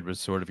well. Joe Reed was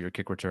sort of your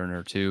kick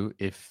returner too.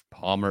 If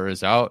Palmer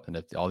is out and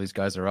if all these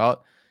guys are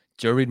out,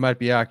 Joe Reed might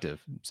be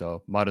active.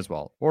 So might as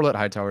well. Or let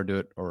Hightower do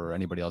it, or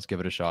anybody else give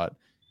it a shot.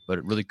 But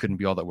it really couldn't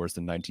be all that worse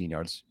than 19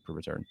 yards per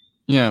return.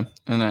 Yeah.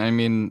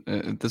 And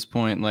at this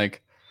point,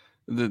 like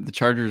the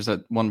Chargers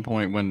at one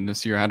point when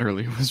Nasir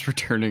Adderley was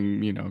returning,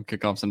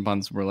 kickoffs and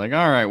punts, were like,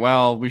 all right,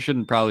 well, we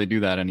shouldn't probably do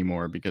that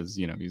anymore because,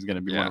 he's going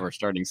to be one of our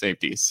starting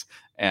safeties.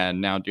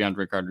 And now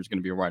DeAndre Carter is going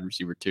to be a wide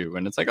receiver too.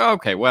 And it's like, oh,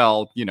 okay,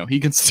 well, he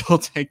can still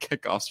take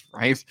kickoffs,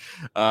 right?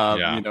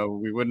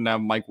 We wouldn't have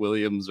Mike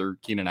Williams or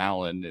Keenan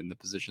Allen in the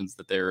positions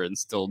that they're in,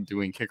 still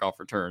doing kickoff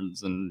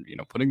returns and,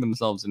 putting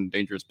themselves in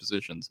dangerous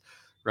positions,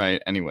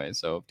 right? Anyway,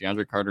 so if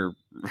DeAndre Carter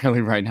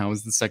really right now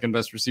is the second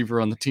best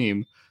receiver on the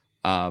team,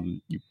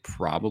 you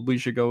probably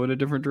should go in a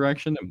different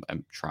direction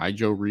and try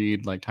Joe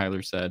Reed, like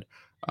Tyler said,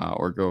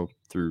 or go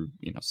through,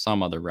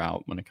 some other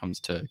route when it comes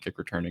to kick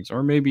returnings,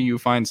 or maybe you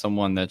find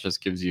someone that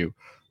just gives you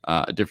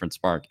a different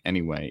spark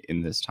anyway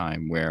in this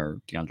time where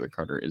DeAndre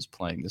Carter is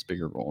playing this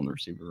bigger role in the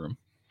receiver room.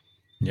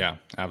 Yeah,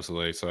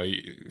 absolutely. So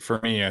for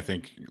me, I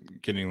think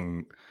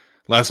getting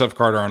less of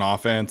Carter on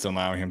offense and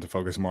allowing him to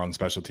focus more on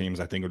special teams,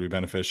 I think would be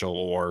beneficial.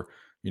 Or,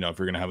 if you're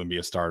going to have him be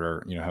a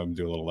starter, have him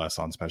do a little less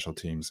on special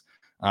teams.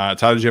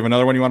 Tyler, did you have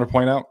another one you want to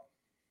point out?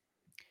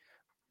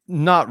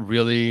 Not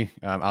really.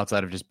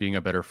 Outside of just being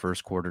a better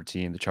first quarter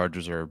team, the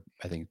Chargers are,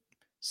 I think,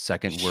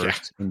 second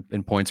worst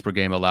in points per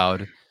game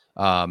allowed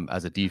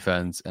as a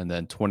defense, and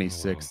then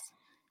 26th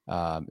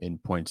in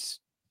points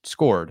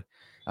scored.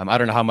 I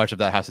don't know how much of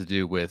that has to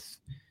do with,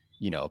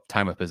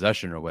 time of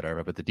possession or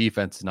whatever, but the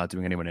defense is not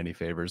doing anyone any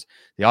favors.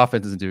 The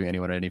offense isn't doing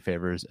anyone any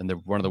favors, and they're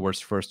one of the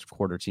worst first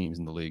quarter teams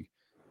in the league.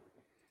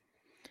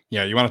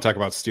 Yeah, you want to talk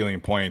about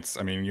stealing points.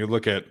 You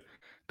look at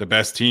the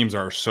best teams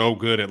are so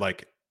good at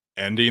like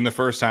ending the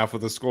first half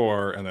with a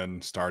score and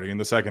then starting in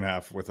the second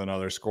half with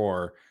another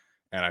score.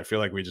 And I feel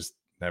like we just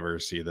never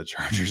see the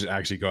Chargers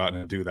actually go out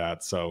and do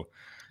that. So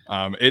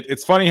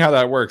it's funny how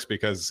that works,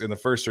 because in the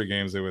first 3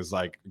 games, it was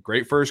like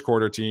great first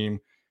quarter team,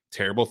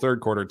 terrible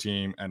third quarter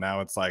team. And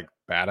now it's like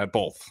bad at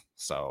both.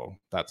 So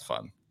that's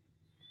fun.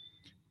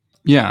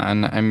 Yeah,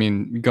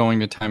 and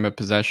going to time of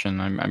possession,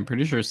 I'm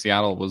pretty sure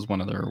Seattle was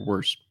one of their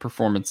worst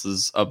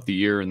performances of the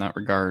year in that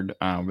regard,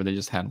 where they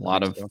just had a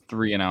lot of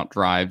 3-and-out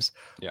drives.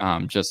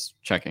 Yeah.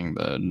 Just checking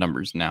the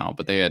numbers now,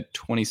 but they had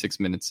 26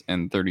 minutes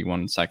and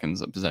 31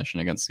 seconds of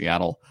possession against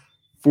Seattle.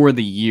 For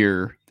the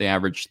year, they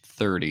averaged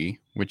 30,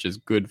 which is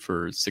good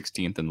for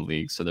 16th in the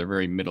league. So they're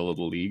very middle of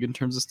the league in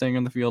terms of staying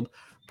on the field.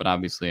 But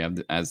obviously,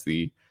 as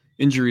the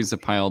injuries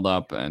have piled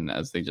up and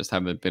as they just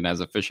haven't been as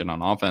efficient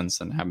on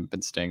offense and haven't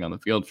been staying on the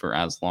field for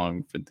as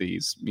long for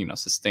these,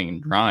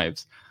 sustained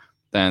drives,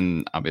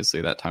 then obviously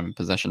that time of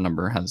possession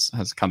number has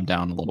come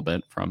down a little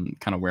bit from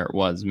kind of where it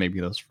was maybe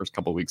those first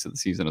couple of weeks of the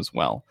season as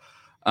well.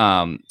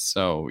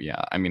 So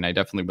yeah, I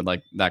definitely would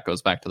like, that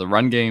goes back to the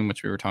run game,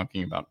 which we were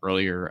talking about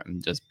earlier,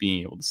 and just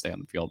being able to stay on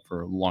the field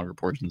for longer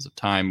portions of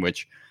time,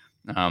 which,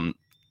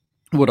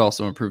 would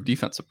also improve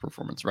defensive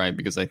performance, right?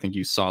 Because I think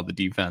you saw the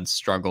defense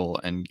struggle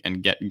and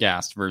get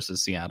gassed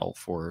versus Seattle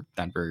for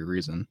that very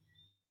reason.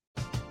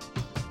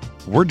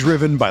 We're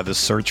driven by the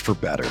search for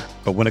better.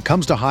 But when it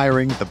comes to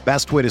hiring, the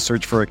best way to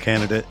search for a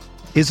candidate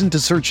isn't to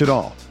search at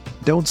all.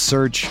 Don't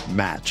search,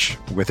 match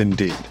with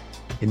Indeed.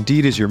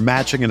 Indeed is your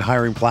matching and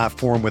hiring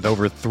platform with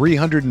over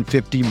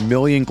 350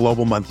 million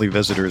global monthly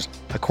visitors,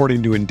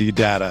 according to Indeed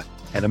data,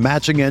 and a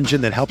matching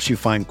engine that helps you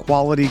find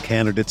quality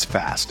candidates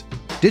fast.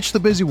 Ditch the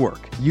busy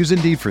work. Use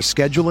Indeed for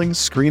scheduling,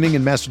 screening,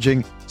 and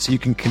messaging so you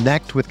can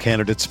connect with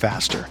candidates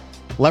faster.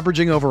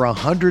 Leveraging over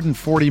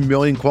 140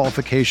 million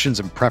qualifications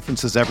and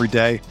preferences every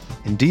day,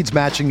 Indeed's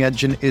matching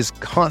engine is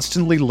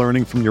constantly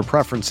learning from your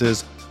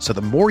preferences, so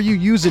the more you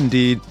use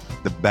Indeed,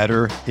 the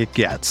better it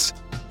gets.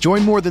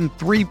 Join more than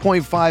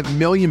 3.5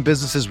 million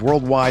businesses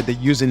worldwide that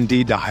use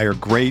Indeed to hire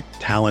great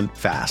talent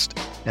fast.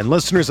 And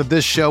listeners of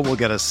this show will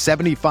get a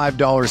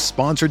 $75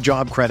 sponsored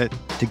job credit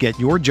to get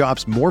your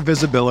jobs more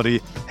visibility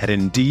at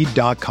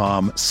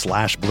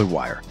Indeed.com/Blue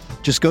Wire.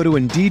 Just go to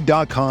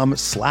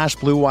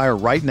Indeed.com/Blue Wire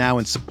right now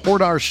and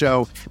support our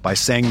show by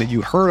saying that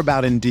you heard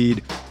about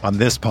Indeed on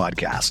this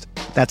podcast.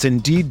 That's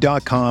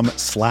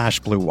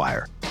Indeed.com/Blue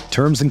Wire.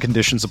 Terms and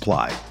conditions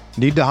apply.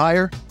 Need to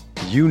hire?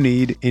 You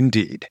need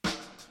Indeed.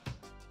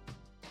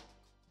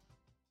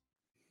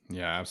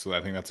 Yeah,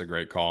 absolutely. I think that's a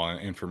great call.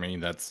 And for me,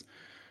 that's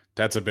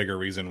a bigger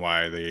reason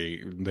why they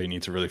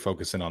need to really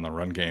focus in on the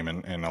run game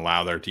and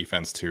allow their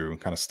defense to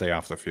kind of stay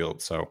off the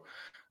field. So,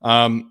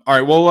 all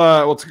right,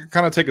 we'll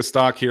kind of take a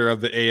stock here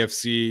of the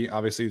AFC.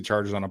 Obviously, the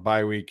Chargers on a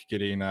bye week,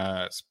 getting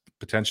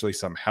potentially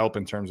some help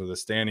in terms of the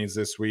standings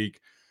this week.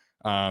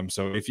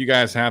 So if you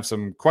guys have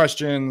some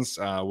questions,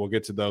 we'll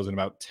get to those in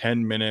about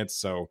 10 minutes.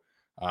 So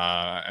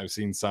I've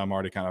seen some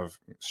already kind of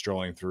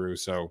strolling through.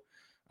 So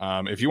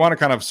if you want to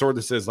kind of sort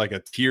this as like a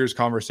tiers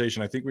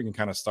conversation, I think we can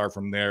kind of start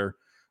from there.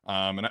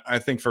 And I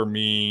think for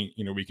me,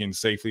 we can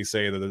safely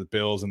say that the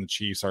Bills and the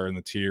Chiefs are in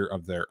the tier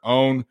of their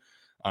own.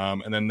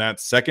 And then that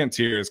second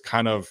tier is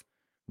kind of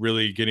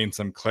really getting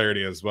some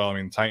clarity as well. I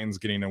mean, Titans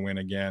getting a win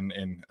again,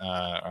 and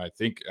I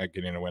think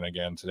getting a win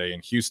again today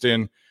in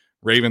Houston.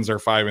 Ravens are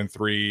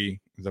 5-3.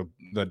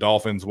 The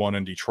Dolphins won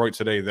in Detroit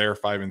today. They're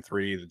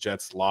 5-3. The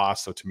Jets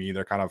lost. So to me,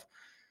 they're kind of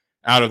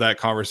out of that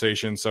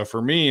conversation. So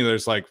for me,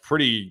 there's like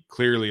pretty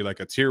clearly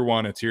like a tier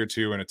 1, a tier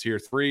 2, and a tier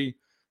 3.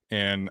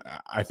 And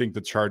I think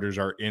the Chargers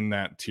are in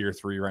that tier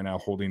 3 right now,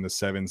 holding the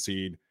 7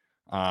 seed.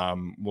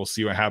 We'll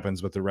see what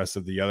happens with the rest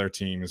of the other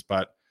teams.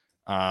 But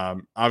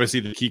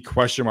obviously the key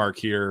question mark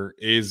here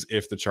is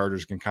if the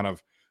Chargers can kind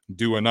of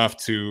do enough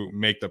to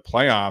make the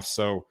playoffs.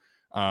 So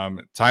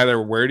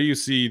Tyler, where do you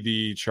see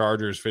the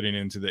Chargers fitting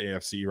into the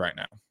AFC right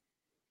now?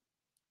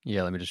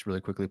 Yeah, let me just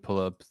really quickly pull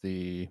up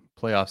the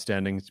playoff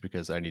standings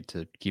because I need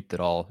to keep that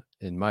all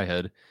in my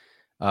head.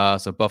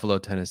 So Buffalo,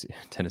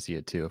 Tennessee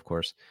at 2, of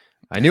course.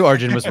 I knew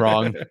Arjun was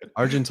wrong.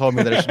 Arjun told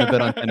me that I should have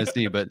bet on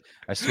Tennessee, but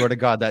I swear to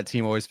God, that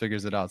team always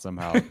figures it out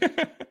somehow.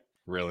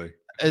 Really?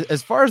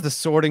 As far as the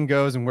sorting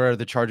goes and where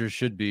the Chargers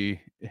should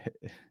be,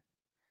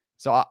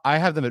 so I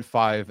have them at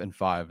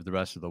 5-5 the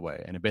rest of the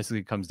way. And it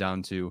basically comes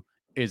down to,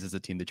 is this a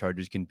team the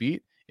Chargers can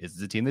beat? Is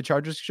this a team the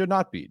Chargers should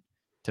not beat?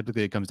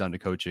 Typically, it comes down to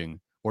coaching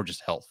or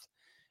just health.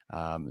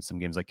 Some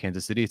games like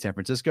Kansas City, San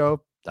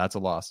Francisco, that's a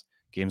loss.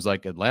 Games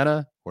like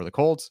Atlanta or the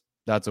Colts,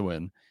 that's a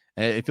win.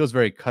 And it feels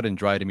very cut and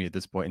dry to me at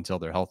this point until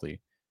they're healthy,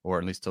 or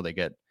at least till they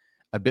get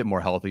a bit more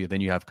healthy.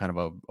 Then you have kind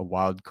of a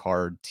wild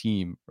card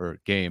team or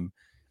game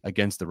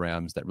against the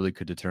Rams that really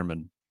could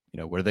determine,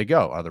 where they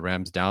go. Are the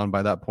Rams down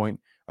by that point?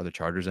 Are the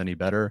Chargers any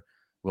better?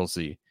 We'll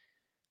see.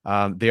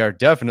 They are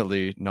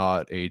definitely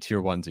not a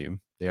tier 1 team.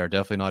 They are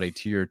definitely not a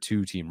tier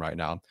 2 team right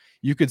now.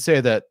 You could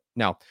say that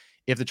now,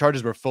 if the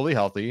Chargers were fully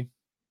healthy,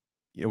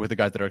 with the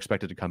guys that are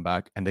expected to come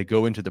back and they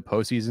go into the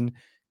postseason,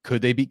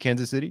 could they beat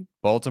Kansas City,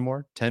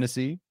 Baltimore,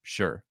 Tennessee?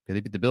 Sure. Could they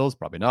beat the Bills?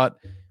 Probably not.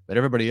 But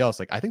everybody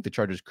else, I think the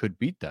Chargers could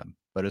beat them.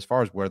 But as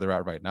far as where they're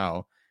at right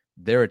now,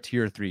 they're a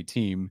tier 3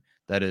 team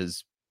that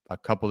is a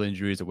couple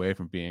injuries away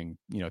from being,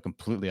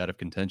 completely out of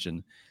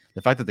contention.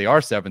 The fact that they are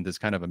 7th is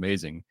kind of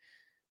amazing.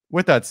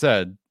 With that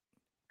said,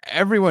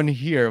 everyone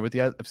here, with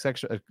the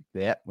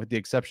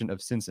exception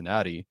of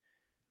Cincinnati,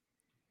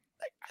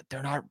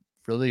 they're not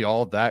really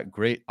all that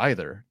great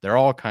either. They're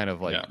all kind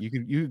of you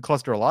can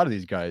cluster a lot of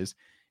these guys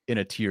in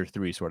a tier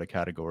 3 sort of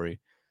category.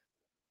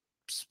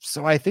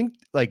 So I think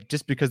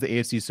just because the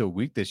AFC is so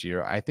weak this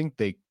year, I think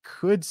they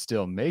could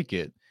still make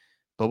it,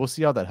 but we'll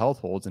see how that health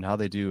holds and how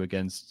they do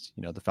against,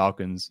 the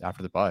Falcons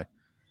after the bye.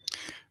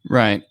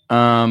 Right.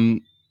 I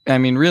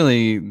mean,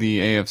 really the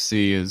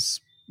AFC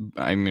is,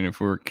 if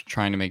we're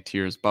trying to make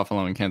tiers,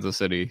 Buffalo and Kansas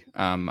City,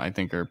 I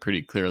think are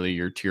pretty clearly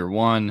your tier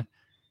 1.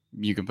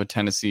 You can put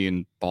Tennessee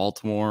and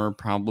Baltimore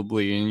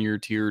probably in your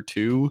tier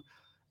 2.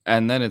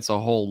 And then it's a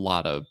whole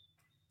lot of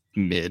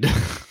mid.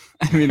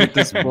 At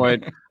this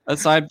point,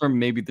 aside from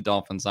maybe the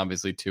Dolphins,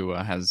 obviously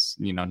Tua has,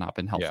 not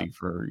been healthy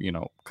for,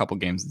 a couple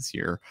games this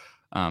year.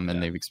 And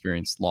they've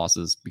experienced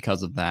losses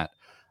because of that.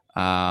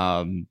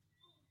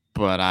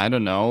 But I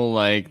don't know,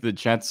 the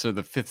Jets are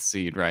the 5th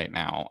seed right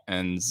now.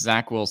 And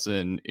Zach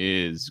Wilson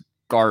is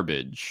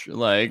garbage.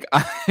 I'm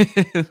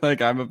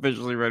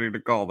officially ready to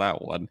call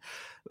that one.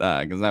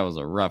 Because that was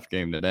a rough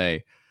game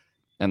today.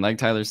 And like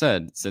Tyler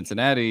said,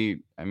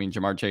 Cincinnati,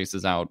 Jamar Chase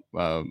is out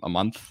a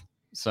month.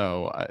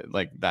 So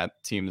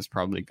that team is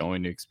probably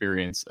going to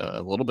experience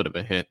a little bit of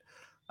a hit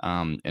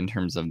in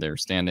terms of their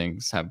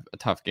standings, have a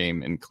tough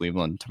game in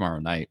Cleveland tomorrow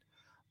night.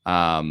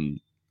 Talking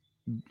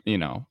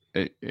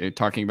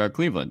about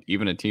Cleveland,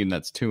 even a team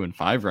that's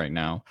 2-5 right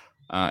now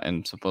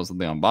and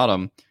supposedly on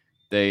bottom,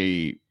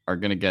 they are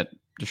going to get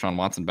Deshaun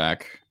Watson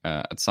back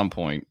at some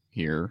point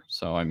here.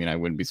 So, I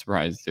wouldn't be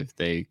surprised if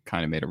they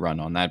kind of made a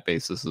run on that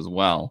basis as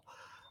well.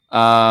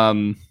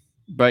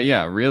 But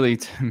yeah, really,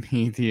 to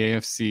me, the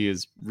AFC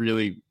is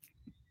really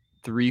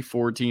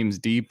 3-4 teams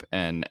deep,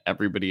 and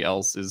everybody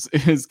else is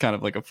is kind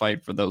of like a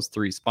fight for those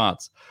 3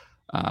 spots,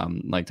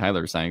 like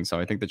Tyler was saying. So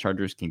I think the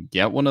Chargers can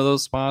get one of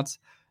those spots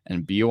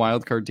and be a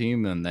wild card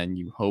team, and then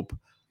you hope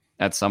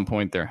at some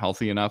point they're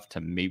healthy enough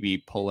to maybe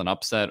pull an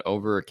upset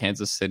over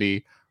Kansas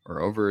City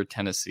or over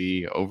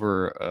Tennessee,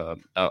 over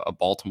a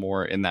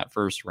Baltimore in that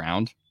first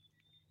round.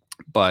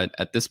 But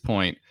at this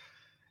point,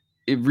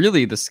 it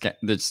really the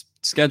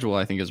schedule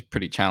I think is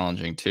pretty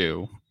challenging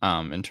too,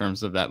 in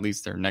terms of at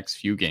least their next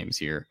few games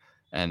here.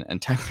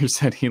 And Tyler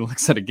said he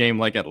looks at a game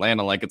like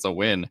Atlanta like it's a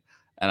win,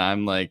 and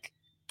I'm like,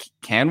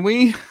 can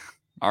we?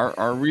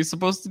 Are we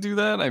supposed to do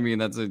that? I mean,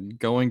 that's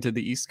going to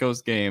the East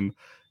Coast game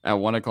at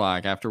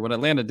 1:00 after what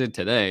Atlanta did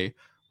today,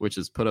 which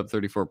is put up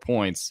 34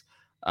 points.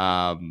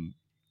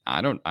 I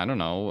don't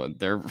know.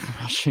 Their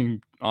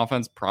rushing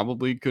offense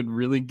probably could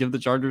really give the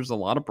Chargers a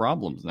lot of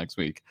problems next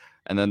week.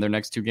 And then their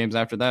next 2 games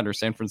after that are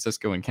San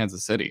Francisco and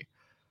Kansas City.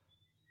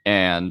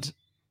 And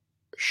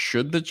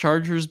should the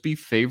Chargers be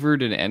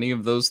favored in any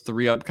of those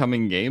 3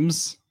 upcoming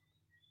games?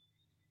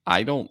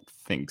 I don't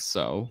think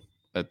so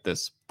at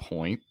this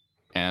point.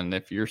 And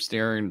if you're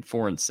staring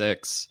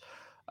 4-6,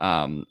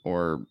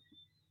 or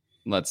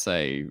let's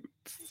say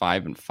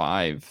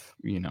 5-5,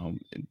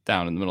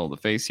 down in the middle of the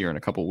face here in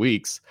a couple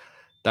weeks,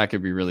 that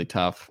could be really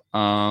tough.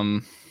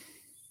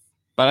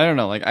 But I don't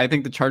know. Like, I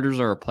think the Chargers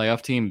are a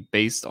playoff team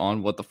based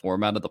on what the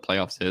format of the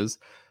playoffs is.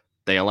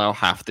 They allow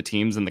half the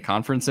teams in the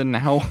conference in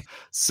now.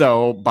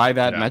 So by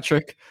that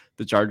metric,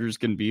 the Chargers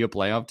can be a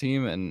playoff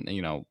team. And,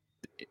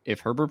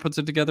 if Herbert puts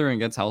it together and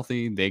gets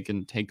healthy, they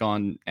can take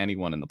on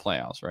anyone in the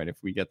playoffs, right?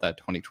 If we get that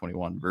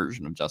 2021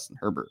 version of Justin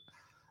Herbert.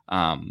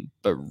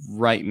 But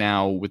right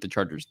now, with the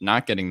Chargers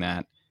not getting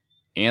that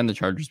and the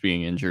Chargers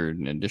being injured,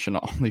 in addition to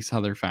all these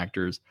other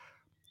factors,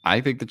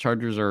 I think the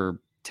Chargers are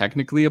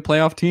technically a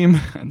playoff team,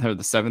 and they're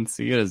the 7th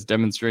seed as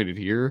demonstrated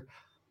here.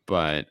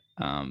 But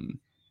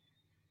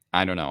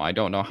I don't know. I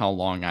don't know how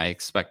long I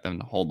expect them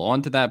to hold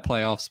on to that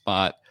playoff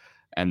spot,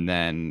 and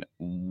then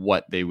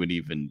what they would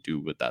even do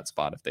with that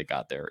spot if they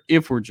got there,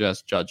 if we're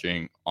just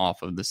judging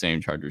off of the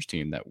same Chargers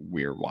team that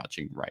we're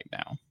watching right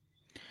now.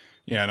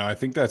 Yeah, no, I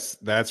think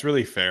that's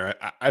really fair.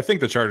 I think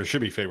the Chargers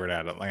should be favored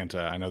at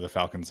Atlanta. I know the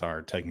Falcons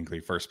are technically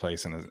first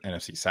place in the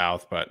NFC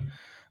South, but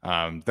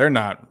they're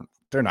not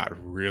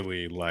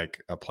really like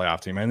a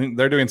playoff team. I mean,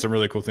 they're doing some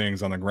really cool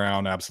things on the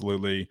ground.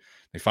 Absolutely.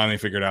 They finally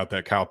figured out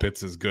that Kyle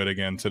Pitts is good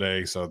again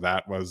today. So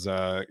that was,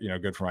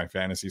 good for my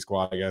fantasy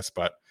squad, I guess.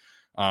 But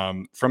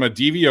from a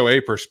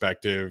DVOA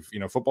perspective,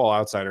 Football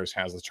Outsiders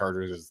has the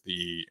Chargers as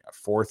the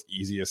 4th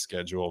easiest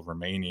schedule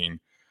remaining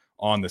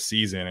on the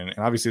season. And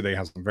obviously they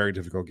have some very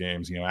difficult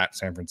games, at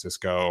San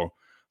Francisco,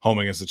 home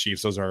against the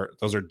Chiefs. Those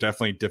are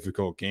definitely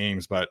difficult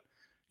games, but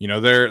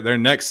their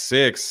next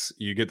 6,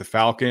 you get the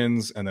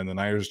Falcons and then the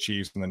Niners,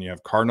 Chiefs, and then you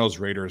have Cardinals,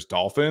 Raiders,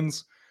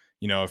 Dolphins.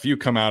 If you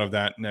come out of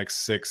that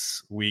next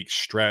 6-week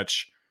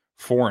stretch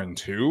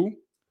 4-2,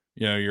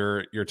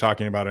 you're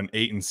talking about an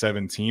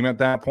 8-7 team at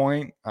that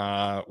point,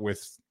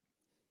 with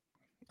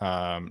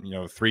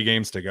 3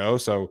 games to go.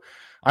 So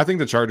I think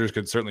the Chargers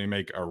could certainly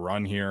make a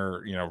run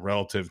here,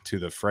 relative to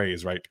the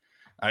phrase, right?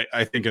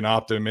 I think an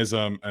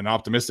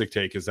optimistic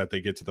take is that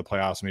they get to the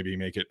playoffs, maybe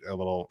make it a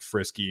little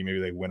frisky. Maybe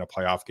they win a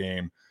playoff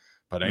game,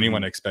 but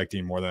anyone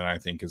expecting more than I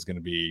think is going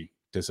to be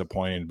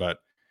disappointed. But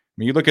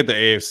when you look at the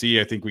AFC,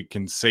 I think we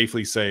can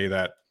safely say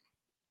that,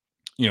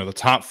 the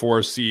top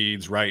 4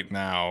 seeds right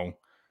now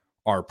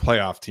are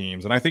playoff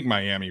teams. And I think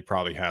Miami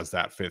probably has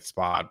that 5th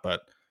spot,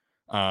 but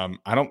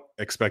I don't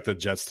expect the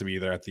Jets to be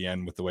there at the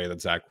end with the way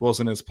that Zach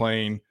Wilson is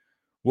playing.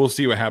 We'll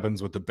see what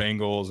happens with the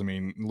Bengals. I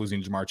mean,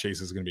 losing Jamar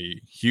Chase is going to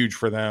be huge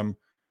for them.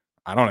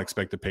 I don't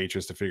expect the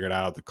Patriots to figure it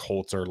out. The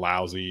Colts are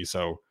lousy.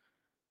 So,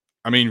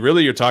 I mean,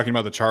 really, you're talking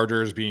about the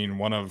Chargers being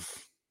one of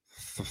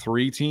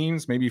 3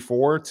 teams, maybe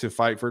 4, to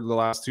fight for the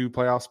last 2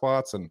 playoff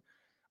spots. And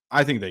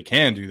I think they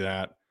can do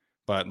that.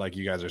 But like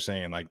you guys are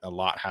saying, like, a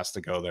lot has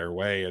to go their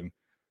way. And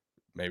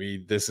maybe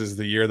this is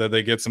the year that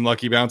they get some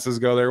lucky bounces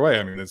go their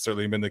way. I mean, it's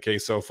certainly been the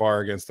case so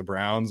far against the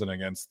Browns and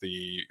against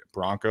the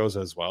Broncos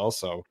as well.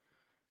 So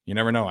you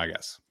never know, I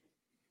guess.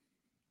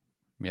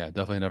 Yeah,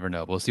 definitely never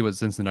know. We'll see what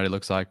Cincinnati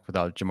looks like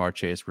without Jamar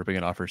Chase ripping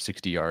it off for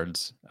 60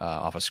 yards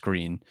off a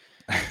screen.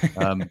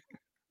 Yeah.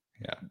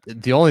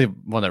 The only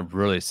one that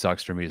really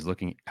sucks for me is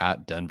looking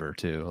at Denver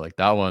too. Like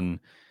that one,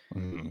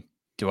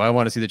 do I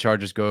want to see the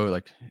Chargers go?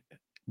 Like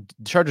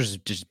the Chargers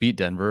just beat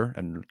Denver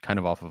and kind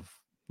of off of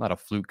not a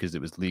fluke because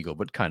it was legal,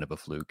 but kind of a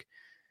fluke.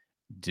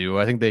 Do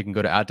I think they can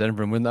go to at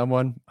Denver and win that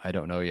one? I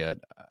don't know yet.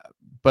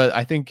 But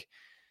I think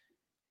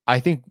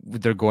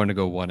they're going to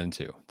go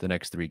 1-2 the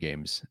next 3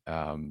 games.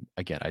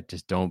 Again, I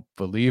just don't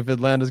believe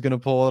Atlanta's going to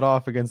pull it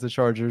off against the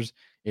Chargers.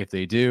 If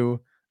they do,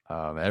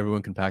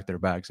 everyone can pack their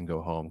bags and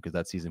go home because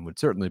that season would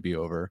certainly be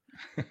over.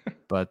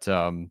 But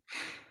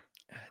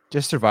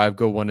just survive,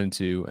 go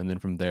 1-2, and then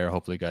from there,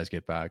 hopefully guys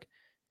get back.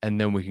 And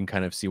then we can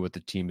kind of see what the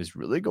team is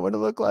really going to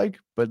look like.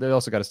 But they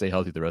also got to stay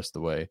healthy the rest of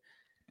the way.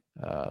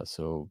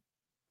 So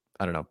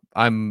I don't know.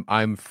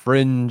 I'm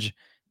fringe,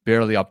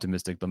 barely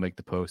optimistic they'll make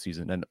the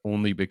postseason, and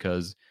only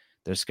because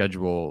their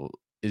schedule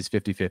is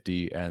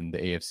 50-50 and the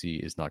AFC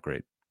is not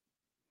great.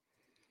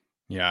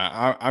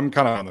 Yeah, I'm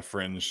kind of on the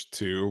fringe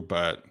too,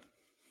 but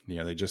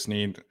they just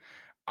need,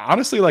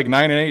 honestly, like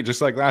 9-8,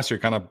 just like last year,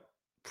 kind of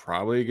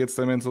probably gets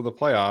them into the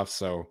playoffs.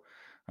 So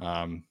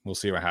we'll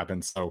see what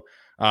happens. So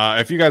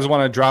if you guys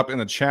want to drop in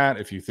the chat,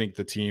 if you think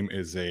the team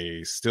is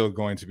still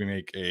going to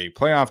make a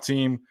playoff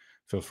team,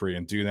 feel free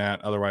and do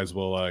that. Otherwise,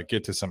 we'll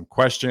get to some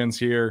questions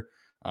here.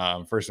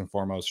 First and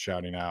foremost,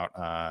 shouting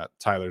out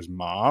Tyler's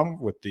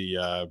mom with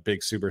the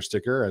big super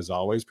sticker. As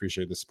always,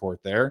 appreciate the support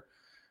there.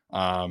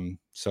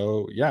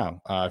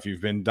 If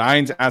you've been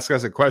dying to ask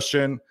us a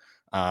question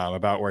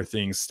about where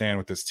things stand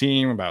with this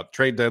team, about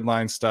trade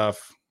deadline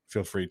stuff,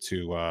 feel free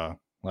to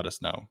let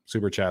us know.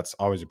 Super chats,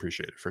 always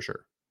appreciated for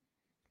sure.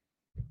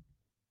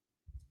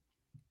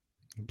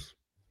 Oops.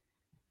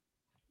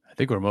 I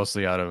think we're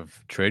mostly out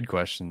of trade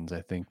questions.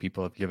 I think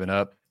people have given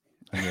up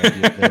on the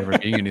idea of there ever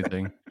being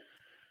anything.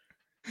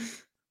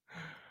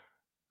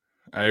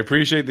 I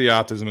appreciate the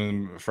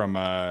optimism from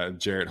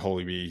Jarrett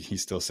Holeby. He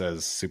still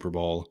says Super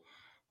Bowl.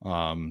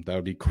 That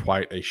would be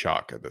quite a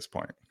shock at this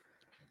point.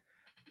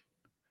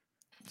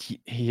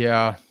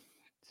 Yeah.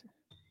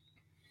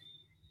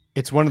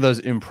 It's one of those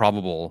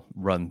improbable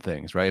run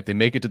things, right? If they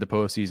make it to the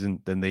postseason,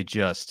 then they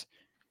just,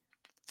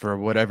 for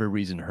whatever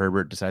reason,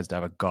 Herbert decides to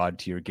have a god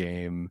tier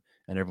game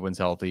and everyone's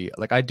healthy.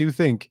 Like, I do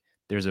think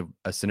there's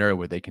a scenario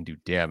where they can do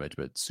damage,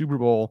 but Super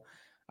Bowl,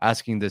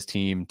 asking this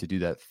team to do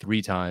that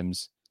 3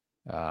 times,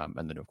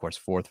 and then of course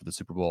 4th for the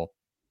Super Bowl.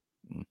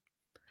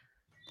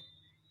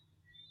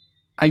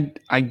 I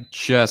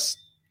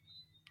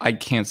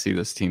can't see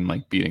this team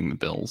like beating the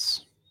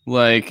Bills.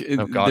 Like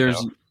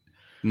there's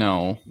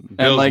no. Bills,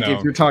 and like no.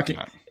 if you're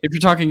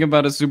talking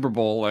about a Super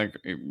Bowl, like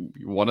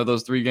one of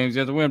those 3 games you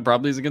have to win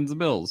probably is against the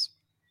Bills.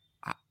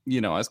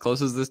 As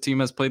close as this team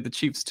has played the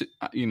Chiefs to,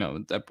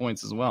 at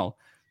points as well.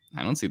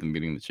 I don't see them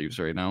beating the Chiefs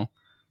right now.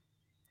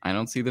 I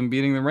don't see them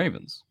beating the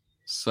Ravens.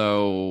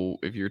 So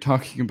if you're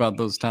talking about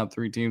those top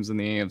 3 teams in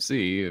the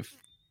AFC, if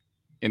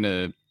in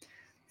a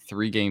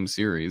 3-game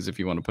series, if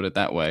you want to put it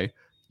that way,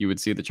 you would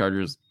see the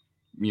Chargers,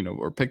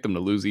 or pick them to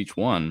lose each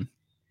one.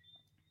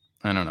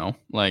 I don't know.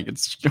 Like,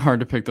 it's hard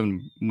to pick them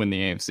to win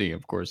the AFC.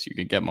 Of course, you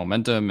could get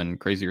momentum and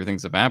crazier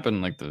things have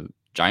happened, like the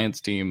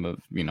Giants team of,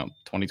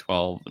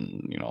 2012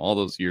 and, all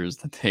those years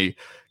that they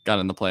got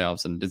in the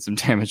playoffs and did some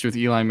damage with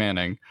Eli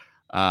Manning.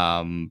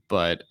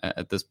 But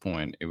at this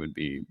point, it would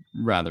be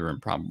rather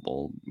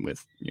improbable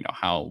with,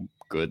 how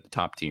good the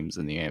top teams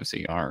in the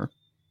AFC are.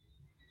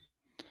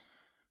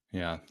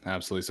 Yeah,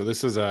 absolutely. So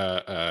this is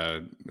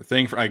a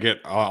thing I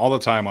get all the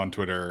time on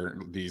Twitter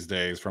these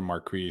days from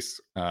Marquise.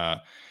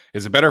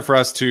 Is it better for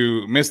us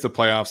to miss the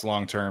playoffs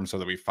long term so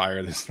that we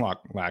fire this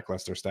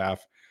lackluster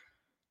staff?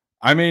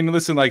 I mean,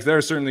 listen, like there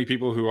are certainly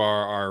people who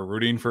are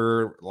rooting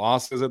for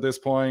losses at this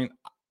point.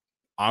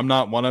 I'm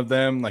not one of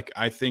them. Like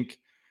I think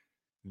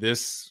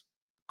this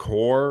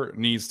core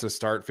needs to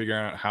start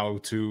figuring out how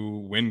to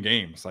win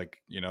games.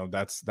 Like,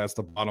 that's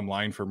the bottom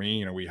line for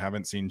me. We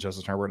haven't seen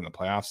Justin Herbert in the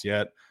playoffs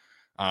yet.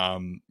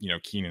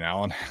 Keenan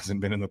Allen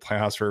hasn't been in the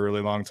playoffs for a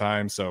really long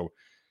time. So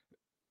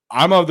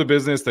I'm of the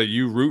business that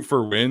you root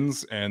for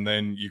wins and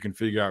then you can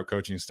figure out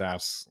coaching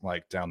staffs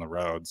like down the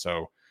road.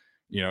 So,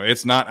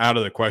 it's not out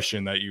of the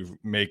question that you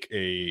make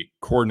a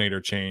coordinator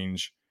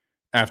change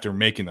after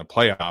making the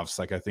playoffs.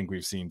 Like I think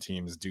we've seen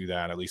teams do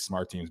that, at least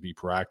smart teams be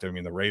proactive. I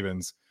mean, the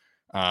Ravens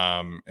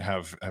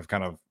have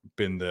kind of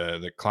been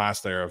the class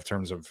there of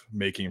terms of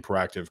making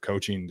proactive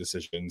coaching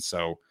decisions.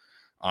 So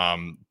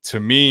to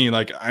me,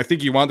 like I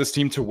think you want this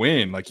team to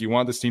win. Like you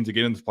want this team to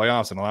get into the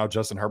playoffs and allow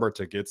Justin Herbert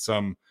to get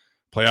some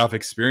playoff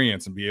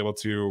experience and be able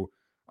to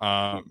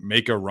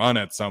make a run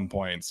at some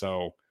point.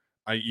 So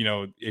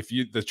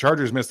if the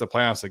Chargers miss the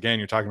playoffs again,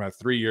 you're talking about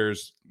 3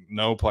 years,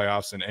 no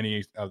playoffs in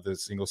any of the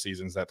single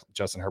seasons that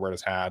Justin Herbert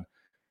has had.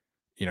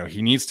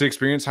 He needs to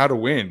experience how to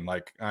win.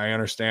 Like I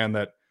understand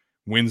that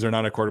wins are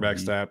not a quarterback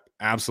stat.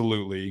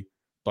 Absolutely.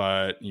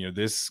 But,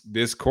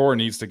 this core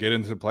needs to get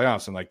into the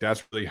playoffs. And like,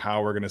 that's really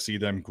how we're going to see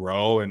them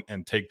grow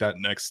and take that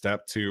next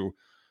step to,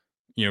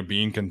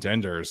 being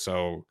contenders.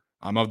 So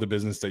I'm of the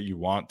business that you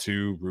want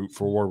to root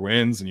for more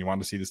wins and you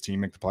want to see this team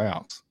make the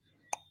playoffs.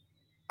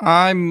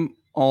 I'm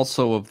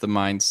also of the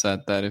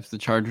mindset that if the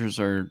Chargers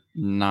are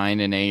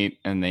 9-8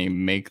 and they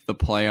make the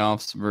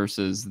playoffs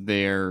versus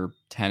their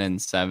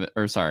 10-7,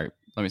 or sorry,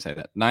 let me say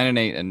that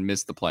 9-8 and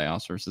miss the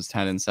playoffs versus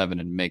 10-7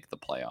 and make the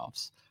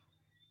playoffs.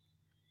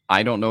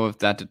 I don't know if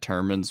that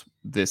determines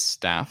this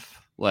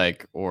staff,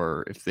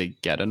 or if they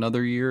get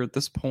another year at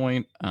this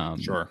point.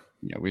 Sure.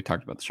 We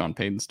talked about the Sean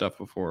Payton stuff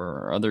before,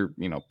 or other,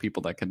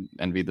 people that could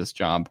envy this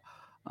job.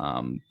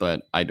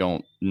 But I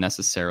don't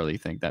necessarily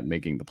think that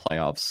making the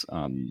playoffs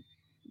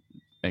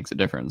makes a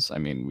difference. I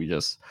mean,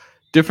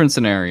 different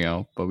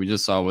scenario, but we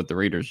just saw what the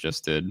Raiders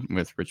just did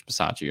with Rich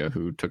Bisaccia,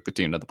 who took the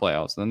team to the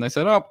playoffs. And then they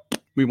said, oh,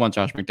 we want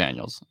Josh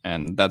McDaniels.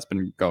 And that's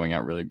been going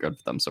out really good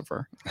for them so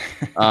far.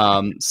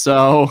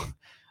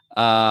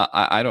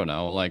 I don't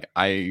know. Like,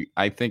 I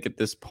think at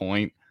this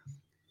point,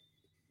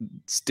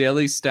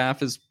 Staley's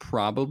staff is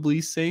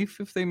probably safe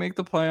if they make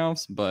the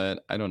playoffs,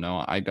 but I don't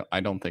know. I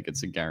don't think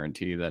it's a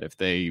guarantee that if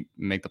they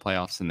make the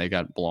playoffs and they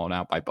got blown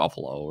out by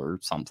Buffalo or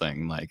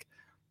something like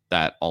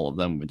that, all of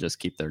them would just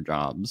keep their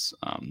jobs,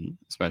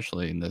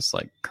 especially in this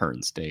like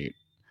current state.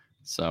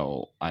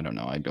 So I don't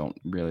know. I don't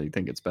really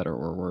think it's better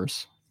or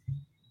worse.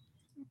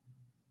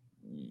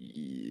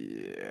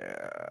 Yeah,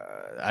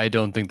 I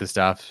don't think the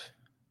staff,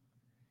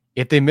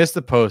 if they miss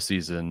the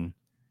postseason,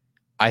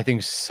 I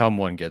think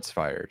someone gets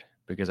fired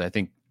because I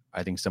think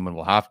someone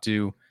will have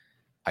to.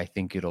 I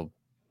think I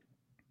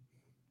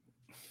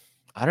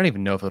don't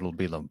even know if it'll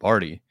be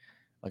Lombardi.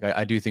 Like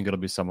I do think it'll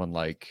be someone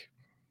like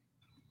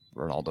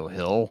Ronaldo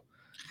Hill.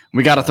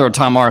 We got to throw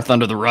Tom Arth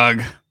under the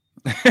rug.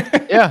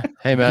 Yeah.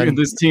 Hey man,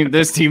 this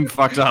team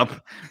fucked up.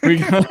 I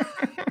mean,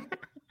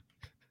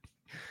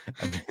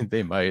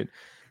 they might,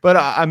 but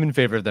I'm in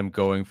favor of them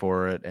going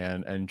for it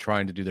and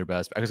trying to do their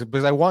best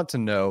because I want to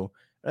know.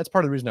 That's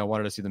part of the reason I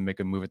wanted to see them make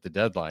a move at the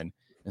deadline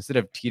instead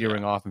of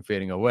teetering off and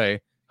fading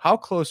away. How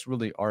close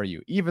really are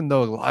you? Even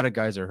though a lot of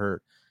guys are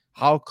hurt,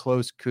 how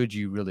close could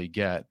you really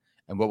get?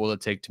 And what will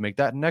it take to make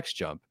that next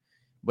jump?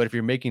 But if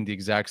you're making the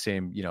exact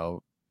same, you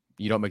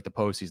don't make the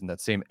postseason, that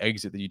same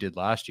exit that you did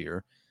last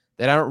year,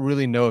 then I don't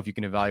really know if you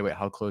can evaluate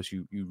how close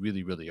you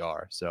really, really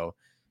are. So,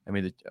 I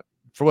mean,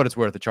 for what it's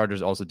worth, the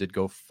Chargers also did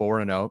go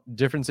 4-0,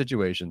 different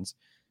situations,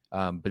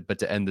 but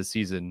to end the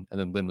season, and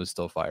then Lynn was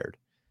still fired.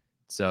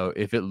 So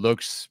if it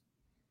looks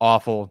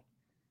awful,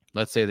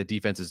 let's say the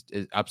defense is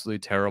absolutely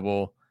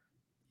terrible,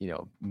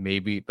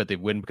 maybe, but they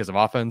win because of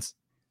offense,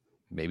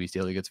 maybe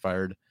Staley gets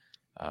fired.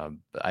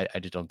 But I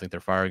just don't think they're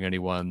firing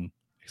anyone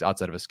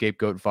outside of a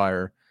scapegoat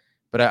fire.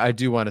 But I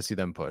do want to see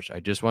them push.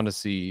 I just want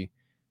to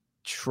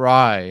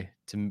try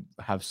to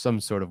have some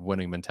sort of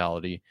winning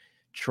mentality,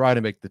 try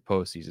to make the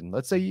postseason.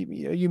 Let's say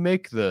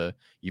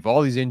you've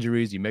all these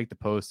injuries, you make the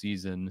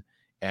postseason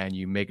and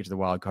you make it to the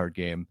wild card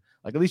game.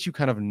 Like at least you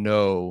kind of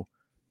know,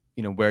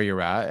 where you're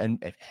at, and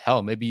if,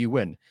 hell, maybe you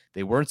win.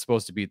 They weren't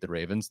supposed to beat the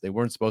Ravens. They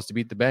weren't supposed to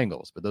beat the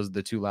Bengals, but those are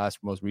the two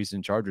most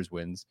recent Chargers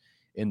wins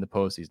in the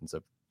postseason.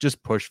 So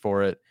just push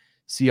for it,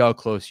 see how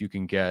close you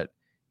can get,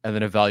 and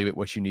then evaluate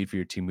what you need for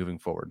your team moving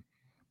forward.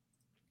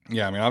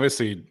 Yeah, I mean,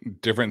 obviously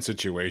different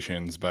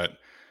situations, but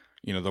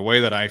the way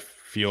that I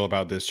feel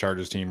about this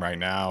Chargers team right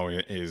now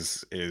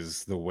is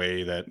the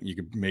way that you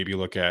could maybe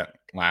look at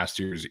last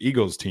year's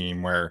Eagles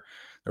team, where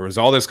there was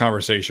all this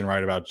conversation,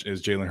 right, about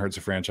is Jalen Hurts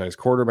a franchise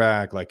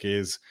quarterback? Like,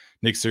 is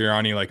Nick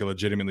Sirianni like a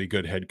legitimately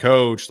good head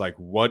coach? Like,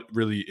 what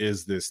really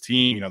is this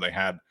team? They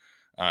had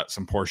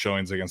some poor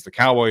showings against the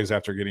Cowboys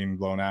after getting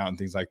blown out and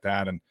things like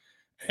that,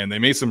 and they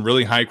made some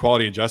really high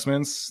quality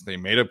adjustments. They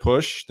made a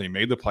push. They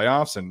made the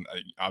playoffs, and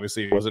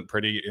obviously it wasn't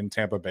pretty in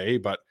Tampa Bay,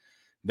 but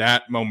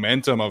that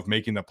momentum of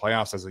making the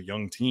playoffs as a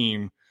young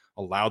team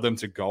allowed them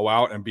to go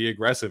out and be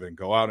aggressive and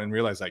go out and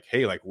realize like,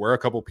 hey, like we're a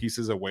couple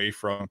pieces away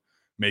from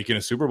making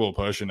a Super Bowl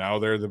push, and now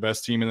they're the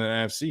best team in the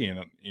NFC.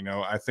 And,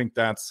 I think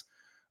that's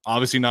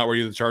obviously not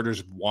where the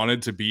Chargers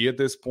wanted to be at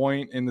this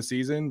point in the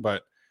season,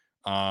 but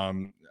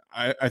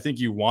I think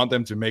you want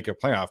them to make a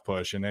playoff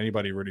push, and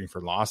anybody rooting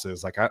for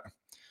losses, like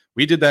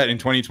we did that in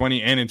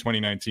 2020 and in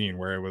 2019,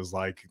 where it was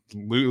like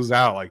lose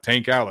out, like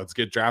tank out, let's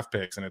get draft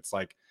picks. And it's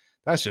like,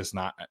 that's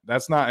not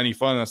any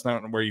fun. That's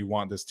not where you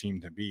want this team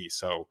to be.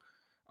 So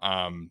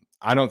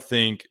I don't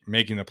think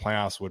making the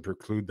playoffs would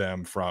preclude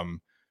them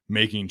from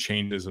making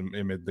changes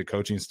amid the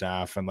coaching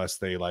staff unless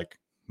they like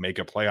make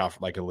a playoff,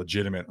 like a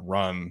legitimate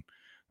run,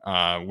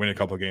 win a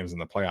couple of games in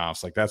the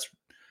playoffs. Like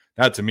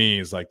that to me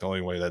is like the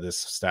only way that this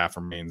staff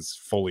remains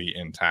fully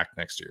intact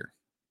next year.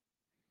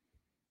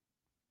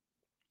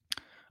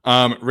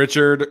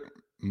 Richard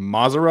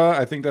Mazara,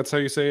 I think that's how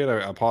you say it.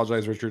 I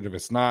apologize, Richard, if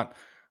it's not.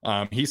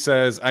 He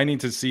says, I need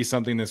to see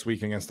something this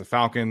week against the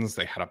Falcons.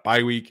 They had a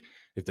bye week.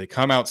 If they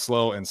come out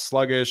slow and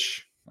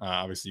sluggish,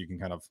 obviously you can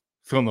kind of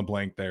fill in the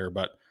blank there,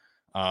 but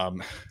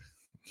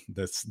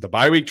the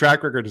bye week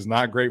track record is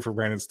not great for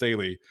Brandon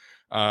Staley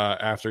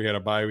after he had a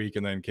bye week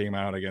and then came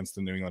out against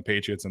the New England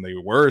Patriots, and they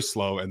were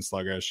slow and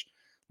sluggish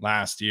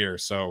last year.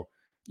 So,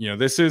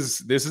 this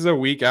is a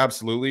week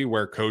absolutely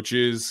where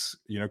coaches,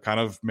 kind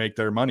of make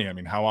their money. I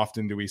mean, how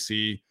often do we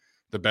see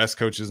the best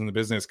coaches in the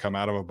business come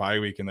out of a bye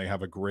week and they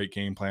have a great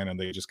game plan and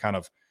they just kind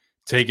of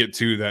take it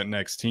to that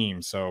next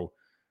team? So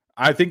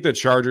I think the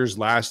Chargers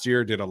last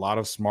year did a lot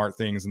of smart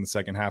things in the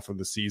second half of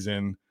the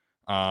season,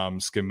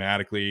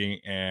 schematically,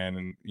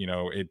 and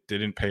it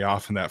didn't pay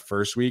off in that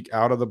first week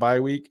out of the bye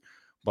week.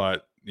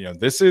 But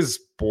this is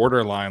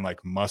borderline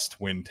like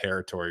must-win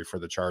territory for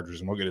the Chargers,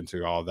 and we'll get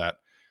into all of that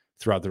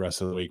throughout the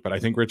rest of the week. But I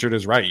think Richard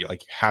is right.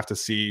 Like, you have to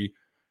see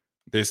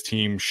this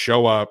team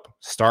show up,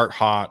 start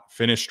hot,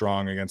 finish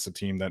strong against a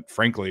team that,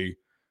 frankly,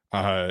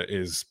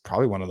 is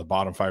probably one of the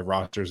bottom 5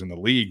 rosters in the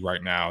league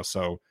right now.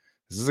 So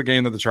this is a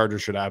game that the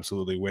Chargers should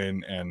absolutely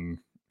win, and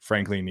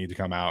frankly need to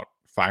come out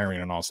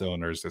firing on all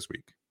cylinders this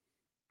week.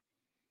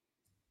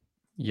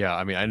 Yeah,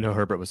 I mean, I know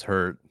Herbert was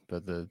hurt,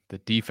 but the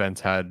defense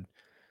had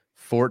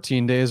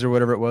 14 days or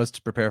whatever it was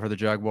to prepare for the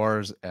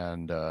Jaguars,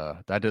 and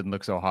that didn't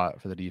look so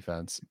hot for the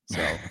defense.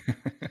 So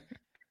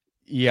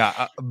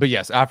Yeah, but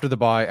yes, after the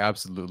bye,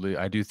 absolutely.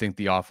 I do think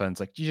the offense,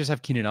 like you just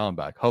have Keenan Allen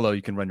back. Hello,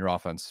 you can run your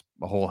offense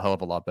a whole hell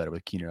of a lot better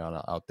with Keenan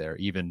Allen out there,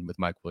 even with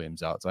Mike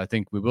Williams out. So I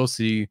think we will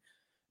see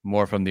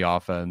more from the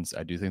offense.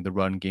 I do think the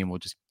run game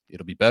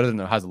it'll be better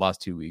than it has the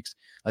last 2 weeks.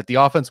 Like the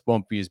offense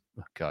won't be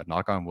God,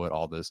 knock on wood,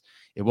 all this.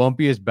 It won't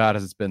be as bad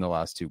as it's been the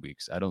last 2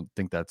 weeks. I don't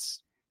think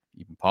that's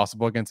even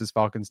possible against this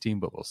Falcons team,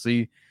 but we'll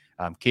see.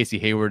 Casey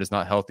Hayward is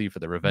not healthy for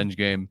the revenge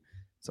game.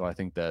 So I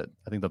think they'll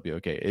be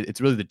okay. It's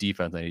really the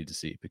defense I need to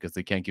see because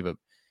they can't give up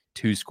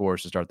 2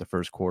 scores to start the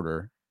first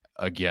quarter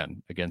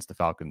again against the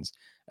Falcons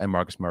and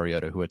Marcus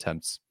Mariota, who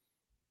attempts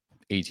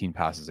 18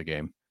 passes a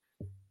game.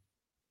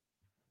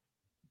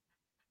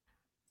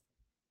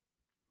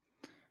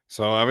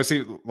 So obviously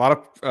a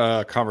lot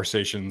of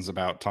conversations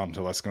about Tom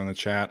Telesco in the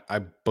chat. I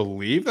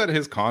believe that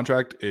his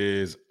contract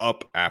is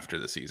up after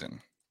the season,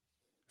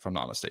 if I'm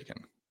not mistaken.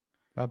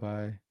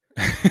 Bye-bye.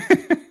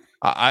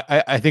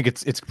 I think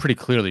it's pretty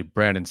clearly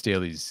Brandon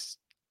Staley's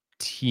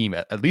team,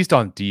 at least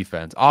on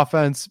defense.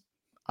 Offense,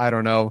 I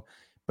don't know,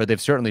 but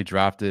they've certainly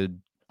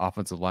drafted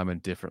offensive linemen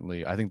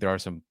differently. I think there are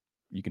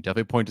you can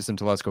definitely point to some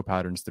Telesco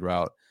patterns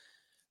throughout.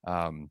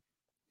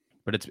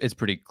 But it's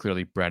pretty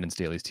clearly Brandon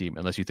Staley's team,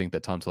 unless you think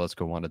that Tom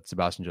Telesco wanted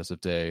Sebastian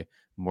Joseph Day,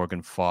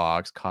 Morgan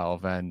Fox, Kyle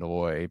Van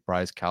Noy,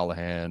 Bryce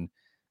Callahan,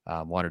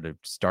 wanted to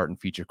start and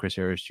feature Chris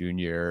Harris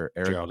Jr.,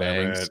 Eric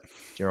Banks,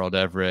 Gerald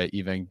Everett,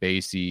 Evang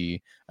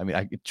Basie,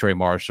 Trey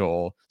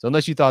Marshall. So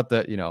unless you thought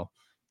that,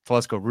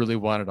 Telesco really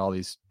wanted all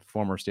these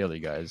former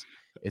Staley guys,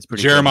 it's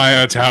pretty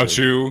Jeremiah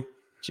Tauchu.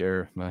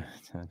 Jeremiah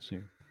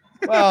Tauchu.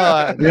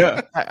 Well,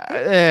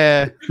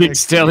 yeah. Big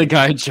Staley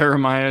guy,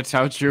 Jeremiah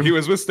Tauchu. He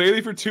was with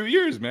Staley for 2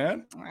 years,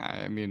 man.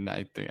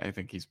 I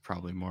think he's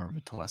probably more of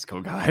a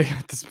Telesco guy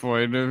at this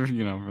point,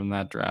 from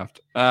that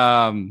draft.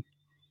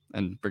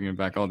 And bringing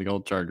back all the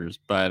old Chargers,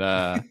 but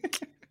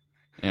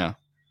yeah.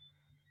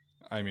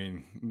 I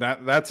mean,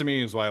 that to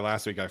me is why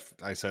last week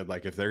I said,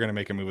 like, if they're going to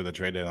make a move with a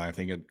trade deadline, I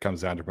think it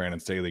comes down to Brandon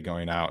Staley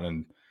going out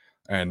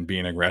and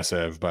being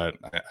aggressive. But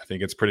I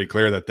think it's pretty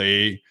clear that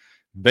they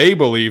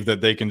believe that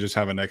they can just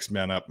have a next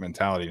man up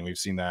mentality. And we've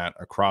seen that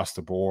across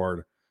the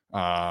board.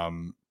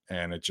 And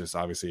it just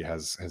obviously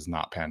has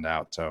not panned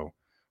out. So,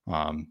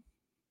 yeah,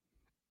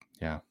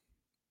 I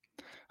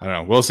don't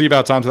know. We'll see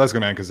about Tom Telesco,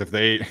 man, because if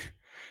they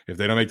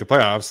don't make the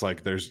playoffs,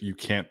 like you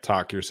can't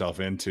talk yourself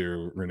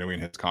into renewing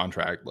his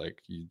contract. Like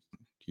you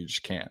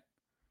just can't.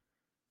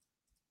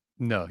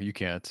 No, you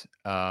can't.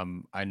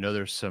 I know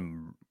there's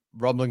some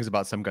rumblings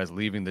about some guys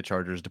leaving the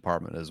Chargers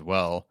department as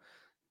well.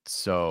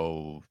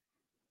 So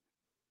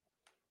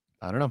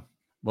I don't know.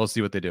 We'll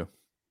see what they do.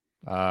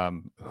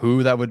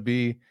 Who that would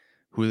be,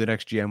 who the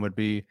next GM would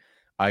be,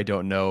 I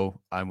don't know.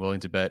 I'm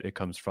willing to bet it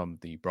comes from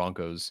the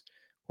Broncos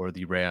or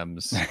the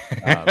Rams,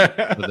 not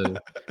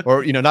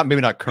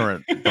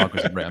current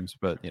Broncos and Rams,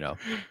 but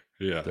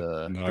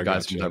the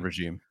guys from that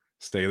regime.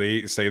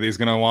 Staley's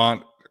going to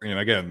want.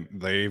 Again,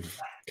 they've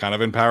kind of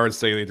empowered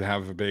Staley to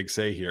have a big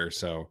say here.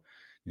 So,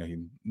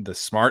 the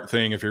smart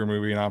thing if you're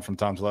moving on from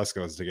Tom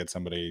Telesco is to get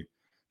somebody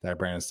that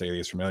Brandon Staley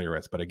is familiar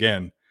with. But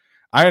again,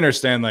 I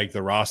understand like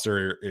the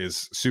roster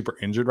is super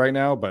injured right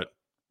now, but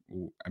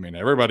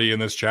everybody in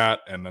this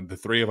chat and then the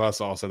three of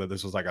us all said that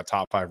this was like a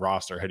top 5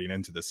 roster heading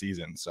into the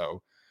season.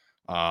 So,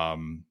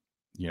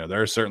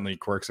 there are certainly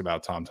quirks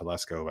about Tom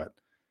Telesco, but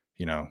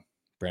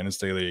Brandon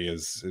Staley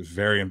is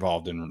very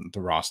involved in the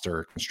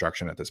roster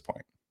construction at this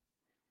point.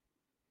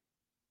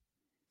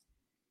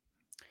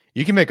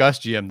 You can make us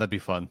GM. That'd be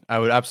fun. I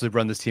would absolutely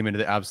run this team into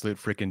the absolute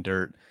freaking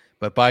dirt.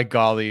 But by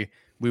golly,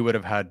 we would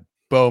have had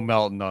Bo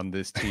Melton on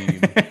this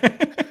team.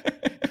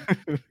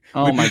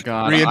 Oh my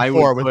God.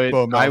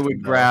 I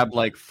would grab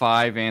like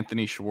 5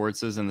 Anthony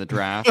Schwartzes in the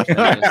draft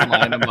and just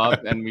line them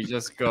up and we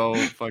just go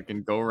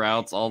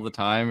routes all the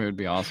time. It would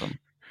be awesome.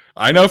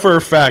 I know for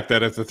a fact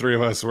that if the three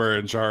of us were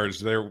in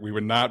charge, we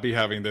would not be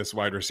having this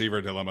wide receiver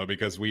dilemma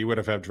because we would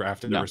have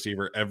drafted a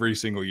receiver every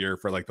single year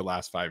for like the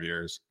last 5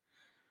 years.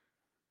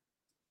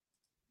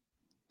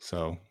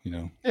 So,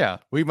 yeah,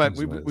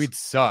 we'd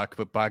suck,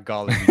 but by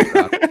golly, we'd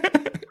draft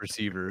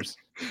receivers.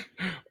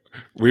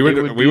 We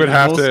would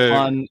have to.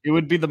 Fun, it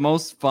would be the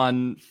most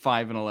fun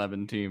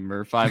 5-11 team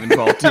or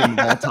 5-12 team of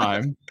all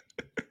time.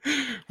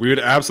 We would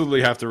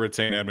absolutely have to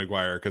retain Ed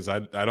McGuire because I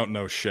don't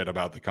know shit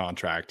about the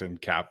contract and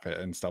cap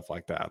and stuff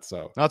like that.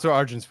 So that's what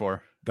Arjun's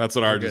for. That's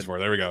what Arjun's for.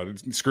 There we go.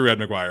 Screw Ed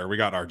McGuire. We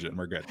got Arjun.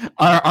 We're good.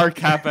 Our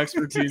cap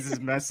expertise is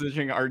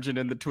messaging Arjun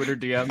in the Twitter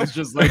DMs,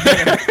 just like,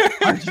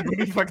 Arjun, what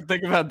do you fucking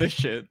think about this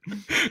shit?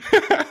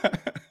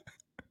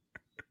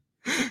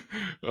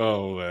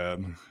 Oh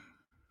man.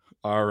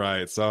 All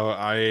right. So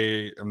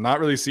I am not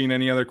really seeing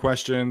any other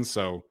questions.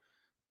 So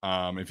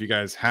if you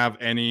guys have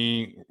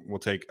any, we'll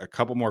take a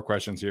couple more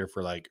questions here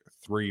for like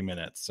 3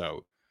 minutes.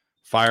 So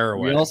fire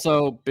away. We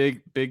also,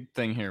 big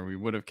thing here. We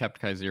would have kept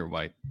Kaiser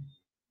White.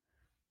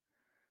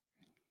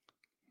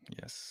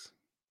 Yes,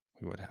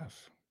 we would have.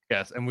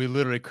 Yes, and we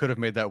literally could have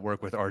made that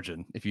work with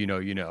Arjun. If you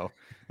know.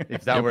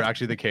 If that were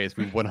actually the case,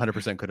 we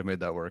 100% could have made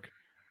that work.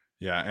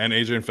 Yeah, and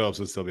Adrian Phillips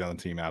would still be on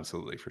the team,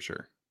 absolutely, for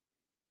sure.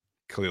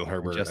 Khalil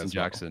Herbert, Justin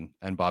Jackson,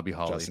 and Bobby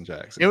Holly. Justin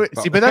Jackson.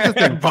 See, but that's the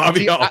thing.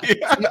 Bobby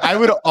Holly. I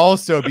would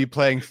also be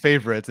playing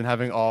favorites and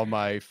having all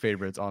my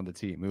favorites on the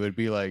team. It would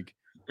be like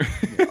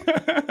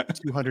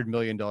 $200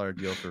 million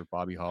deal for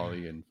Bobby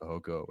Holly and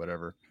Fehoko,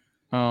 whatever.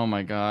 Oh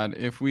my God!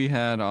 If we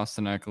had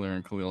Austin Eckler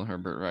and Khalil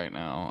Herbert right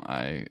now,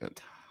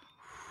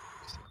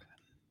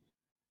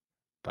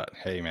 But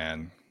hey,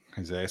 man,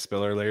 Isaiah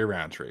Spiller, Larry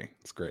Roundtree,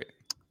 it's great.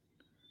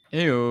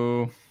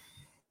 Ew.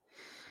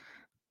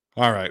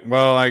 All right.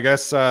 Well, I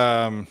guess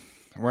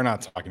we're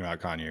not talking about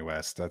Kanye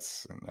West. No,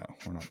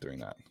 we're not doing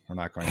that. We're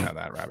not going down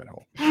that rabbit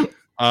hole.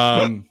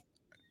 All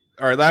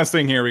right. Last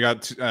thing here. We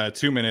got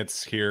 2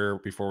 minutes here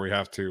before we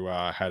have to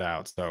head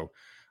out. So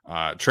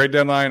trade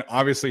deadline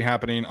obviously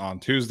happening on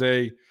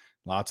Tuesday.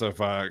 Lots of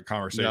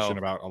conversation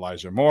about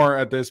Elijah Moore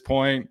at this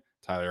point.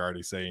 Tyler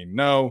already saying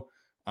no.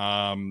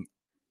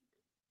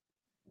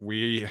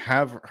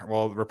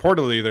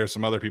 Reportedly there's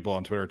some other people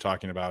on Twitter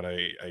talking about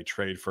a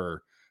trade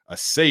for a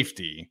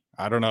safety.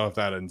 I don't know if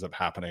that ends up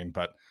happening,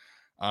 but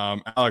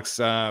Alex,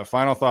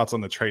 final thoughts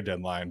on the trade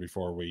deadline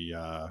before we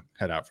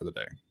head out for the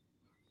day.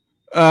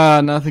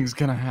 Nothing's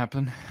gonna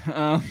happen.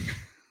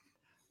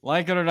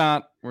 Like it or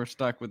not, we're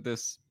stuck with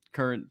this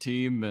current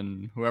team,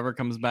 and whoever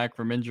comes back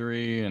from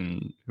injury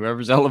and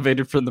whoever's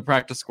elevated from the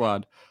practice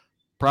squad,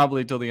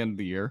 probably till the end of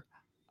the year.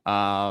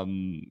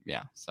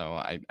 So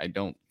I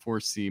don't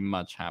foresee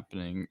much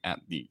happening at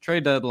the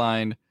trade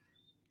deadline.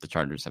 The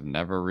Chargers have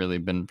never really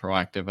been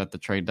proactive at the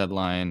trade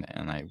deadline,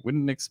 and I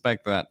wouldn't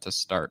expect that to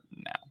start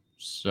now.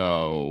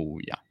 So,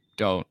 yeah,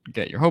 don't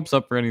get your hopes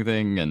up for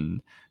anything,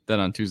 and then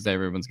on Tuesday,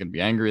 everyone's going to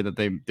be angry that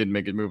they didn't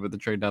make a move at the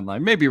trade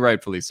deadline. Maybe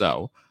rightfully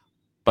so,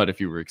 but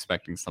if you were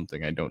expecting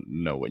something, I don't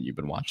know what you've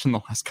been watching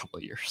the last couple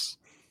of years.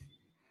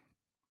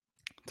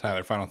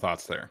 Tyler, final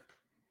thoughts there.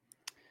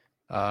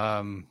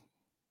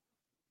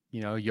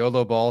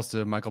 YOLO balls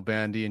to Michael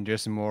Bandy and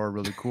Jason Moore are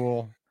really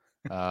cool.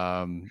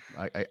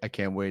 I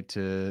can't wait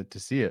to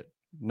see it.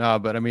 No,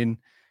 but I mean,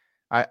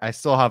 I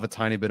still have a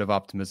tiny bit of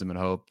optimism and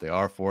hope. They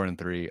are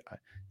 4-3.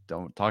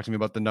 Don't talk to me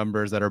about the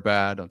numbers that are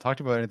bad. Don't talk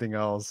to me about anything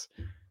else.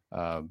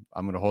 I'm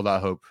going to hold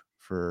out hope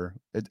for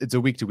it's a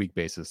week-to-week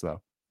basis,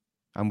 though.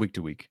 I'm week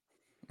to week.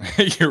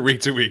 You're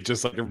week to week,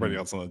 just like everybody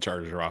else on the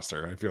Chargers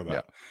roster. I feel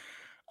that.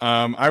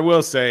 Yeah. I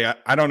will say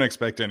I don't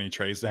expect any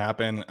trades to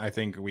happen. I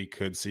think we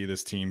could see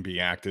this team be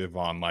active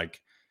on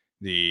like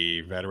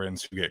the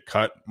veterans who get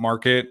cut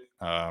market,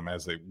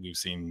 as we've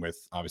seen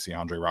with obviously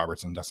Andre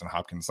Robertson, Dustin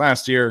Hopkins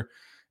last year,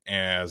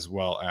 as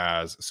well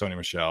as Sony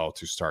Michel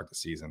to start the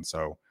season.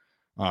 So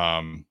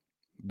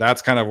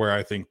that's kind of where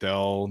I think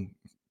they'll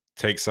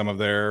take some of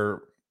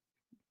their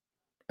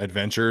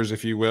adventures,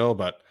 if you will.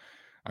 But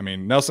I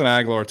mean, Nelson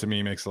Aguilar to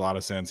me makes a lot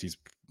of sense. He's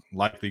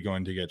likely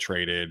going to get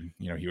traded.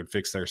 He would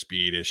fix their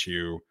speed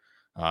issue.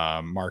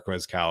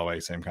 Marquez Callaway,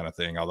 same kind of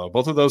thing. Although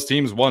both of those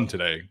teams won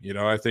today.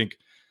 I think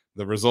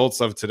the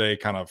results of today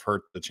kind of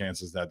hurt the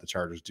chances that the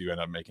Chargers do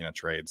end up making a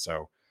trade.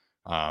 So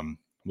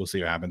we'll see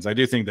what happens. I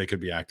do think they could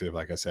be active,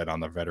 like I said, on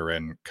the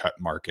veteran cut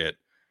market,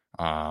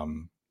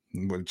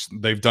 which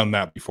they've done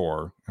that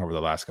before over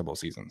the last couple of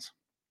seasons.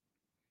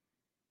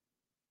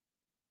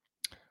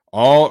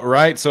 All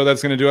right, so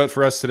that's going to do it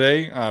for us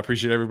today.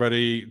 Appreciate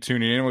everybody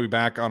tuning in. We'll be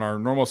back on our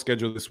normal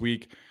schedule this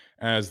week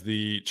as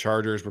the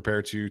Chargers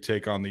prepare to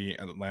take on the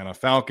Atlanta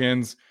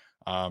Falcons.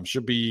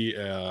 Should be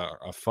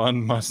a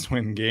fun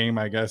must-win game,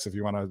 I guess, if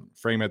you want to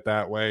frame it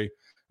that way.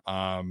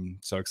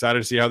 So excited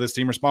to see how this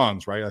team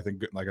responds, right? I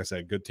think, like I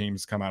said, good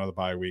teams come out of the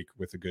bye week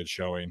with a good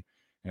showing,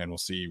 and we'll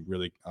see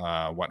really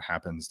what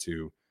happens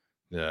to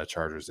the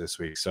Chargers this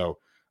week. So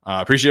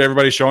appreciate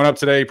everybody showing up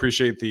today.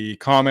 Appreciate the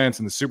comments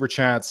and the super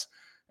chats.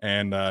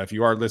 And if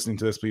you are listening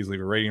to this, please leave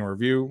a rating or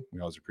review.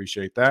 We always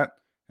appreciate that.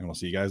 And we'll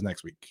see you guys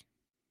next week.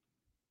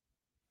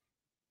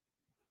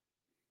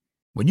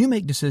 When you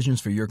make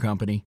decisions for your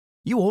company,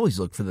 you always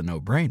look for the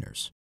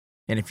no-brainers.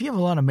 And if you have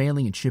a lot of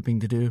mailing and shipping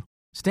to do,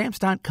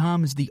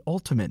 Stamps.com is the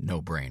ultimate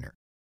no-brainer.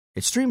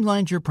 It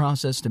streamlines your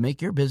process to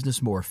make your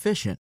business more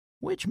efficient,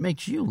 which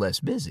makes you less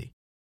busy.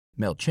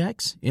 Mail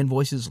checks,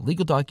 invoices,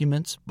 legal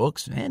documents,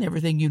 books, and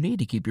everything you need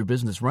to keep your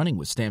business running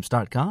with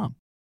Stamps.com.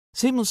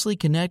 Seamlessly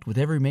connect with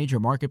every major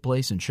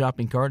marketplace and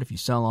shopping cart if you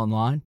sell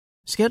online.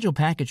 Schedule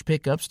package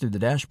pickups through the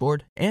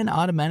dashboard and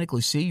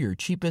automatically see your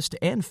cheapest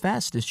and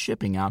fastest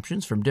shipping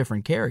options from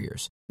different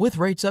carriers, with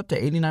rates up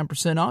to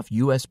 89% off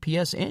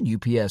USPS and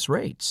UPS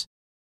rates.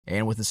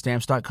 And with the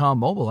Stamps.com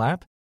mobile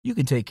app, you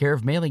can take care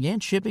of mailing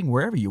and shipping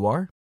wherever you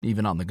are,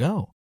 even on the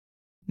go.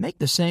 Make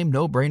the same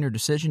no-brainer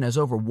decision as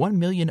over 1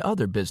 million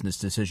other business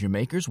decision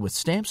makers with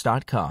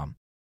Stamps.com.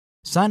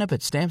 Sign up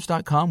at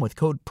Stamps.com with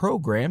code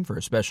PROGRAM for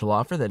a special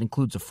offer that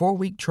includes a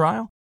 4-week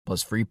trial,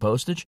 plus free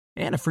postage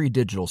and a free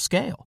digital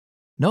scale.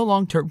 No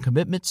long-term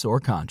commitments or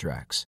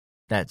contracts.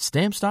 That's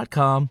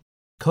Stamps.com,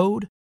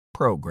 code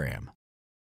PROGRAM.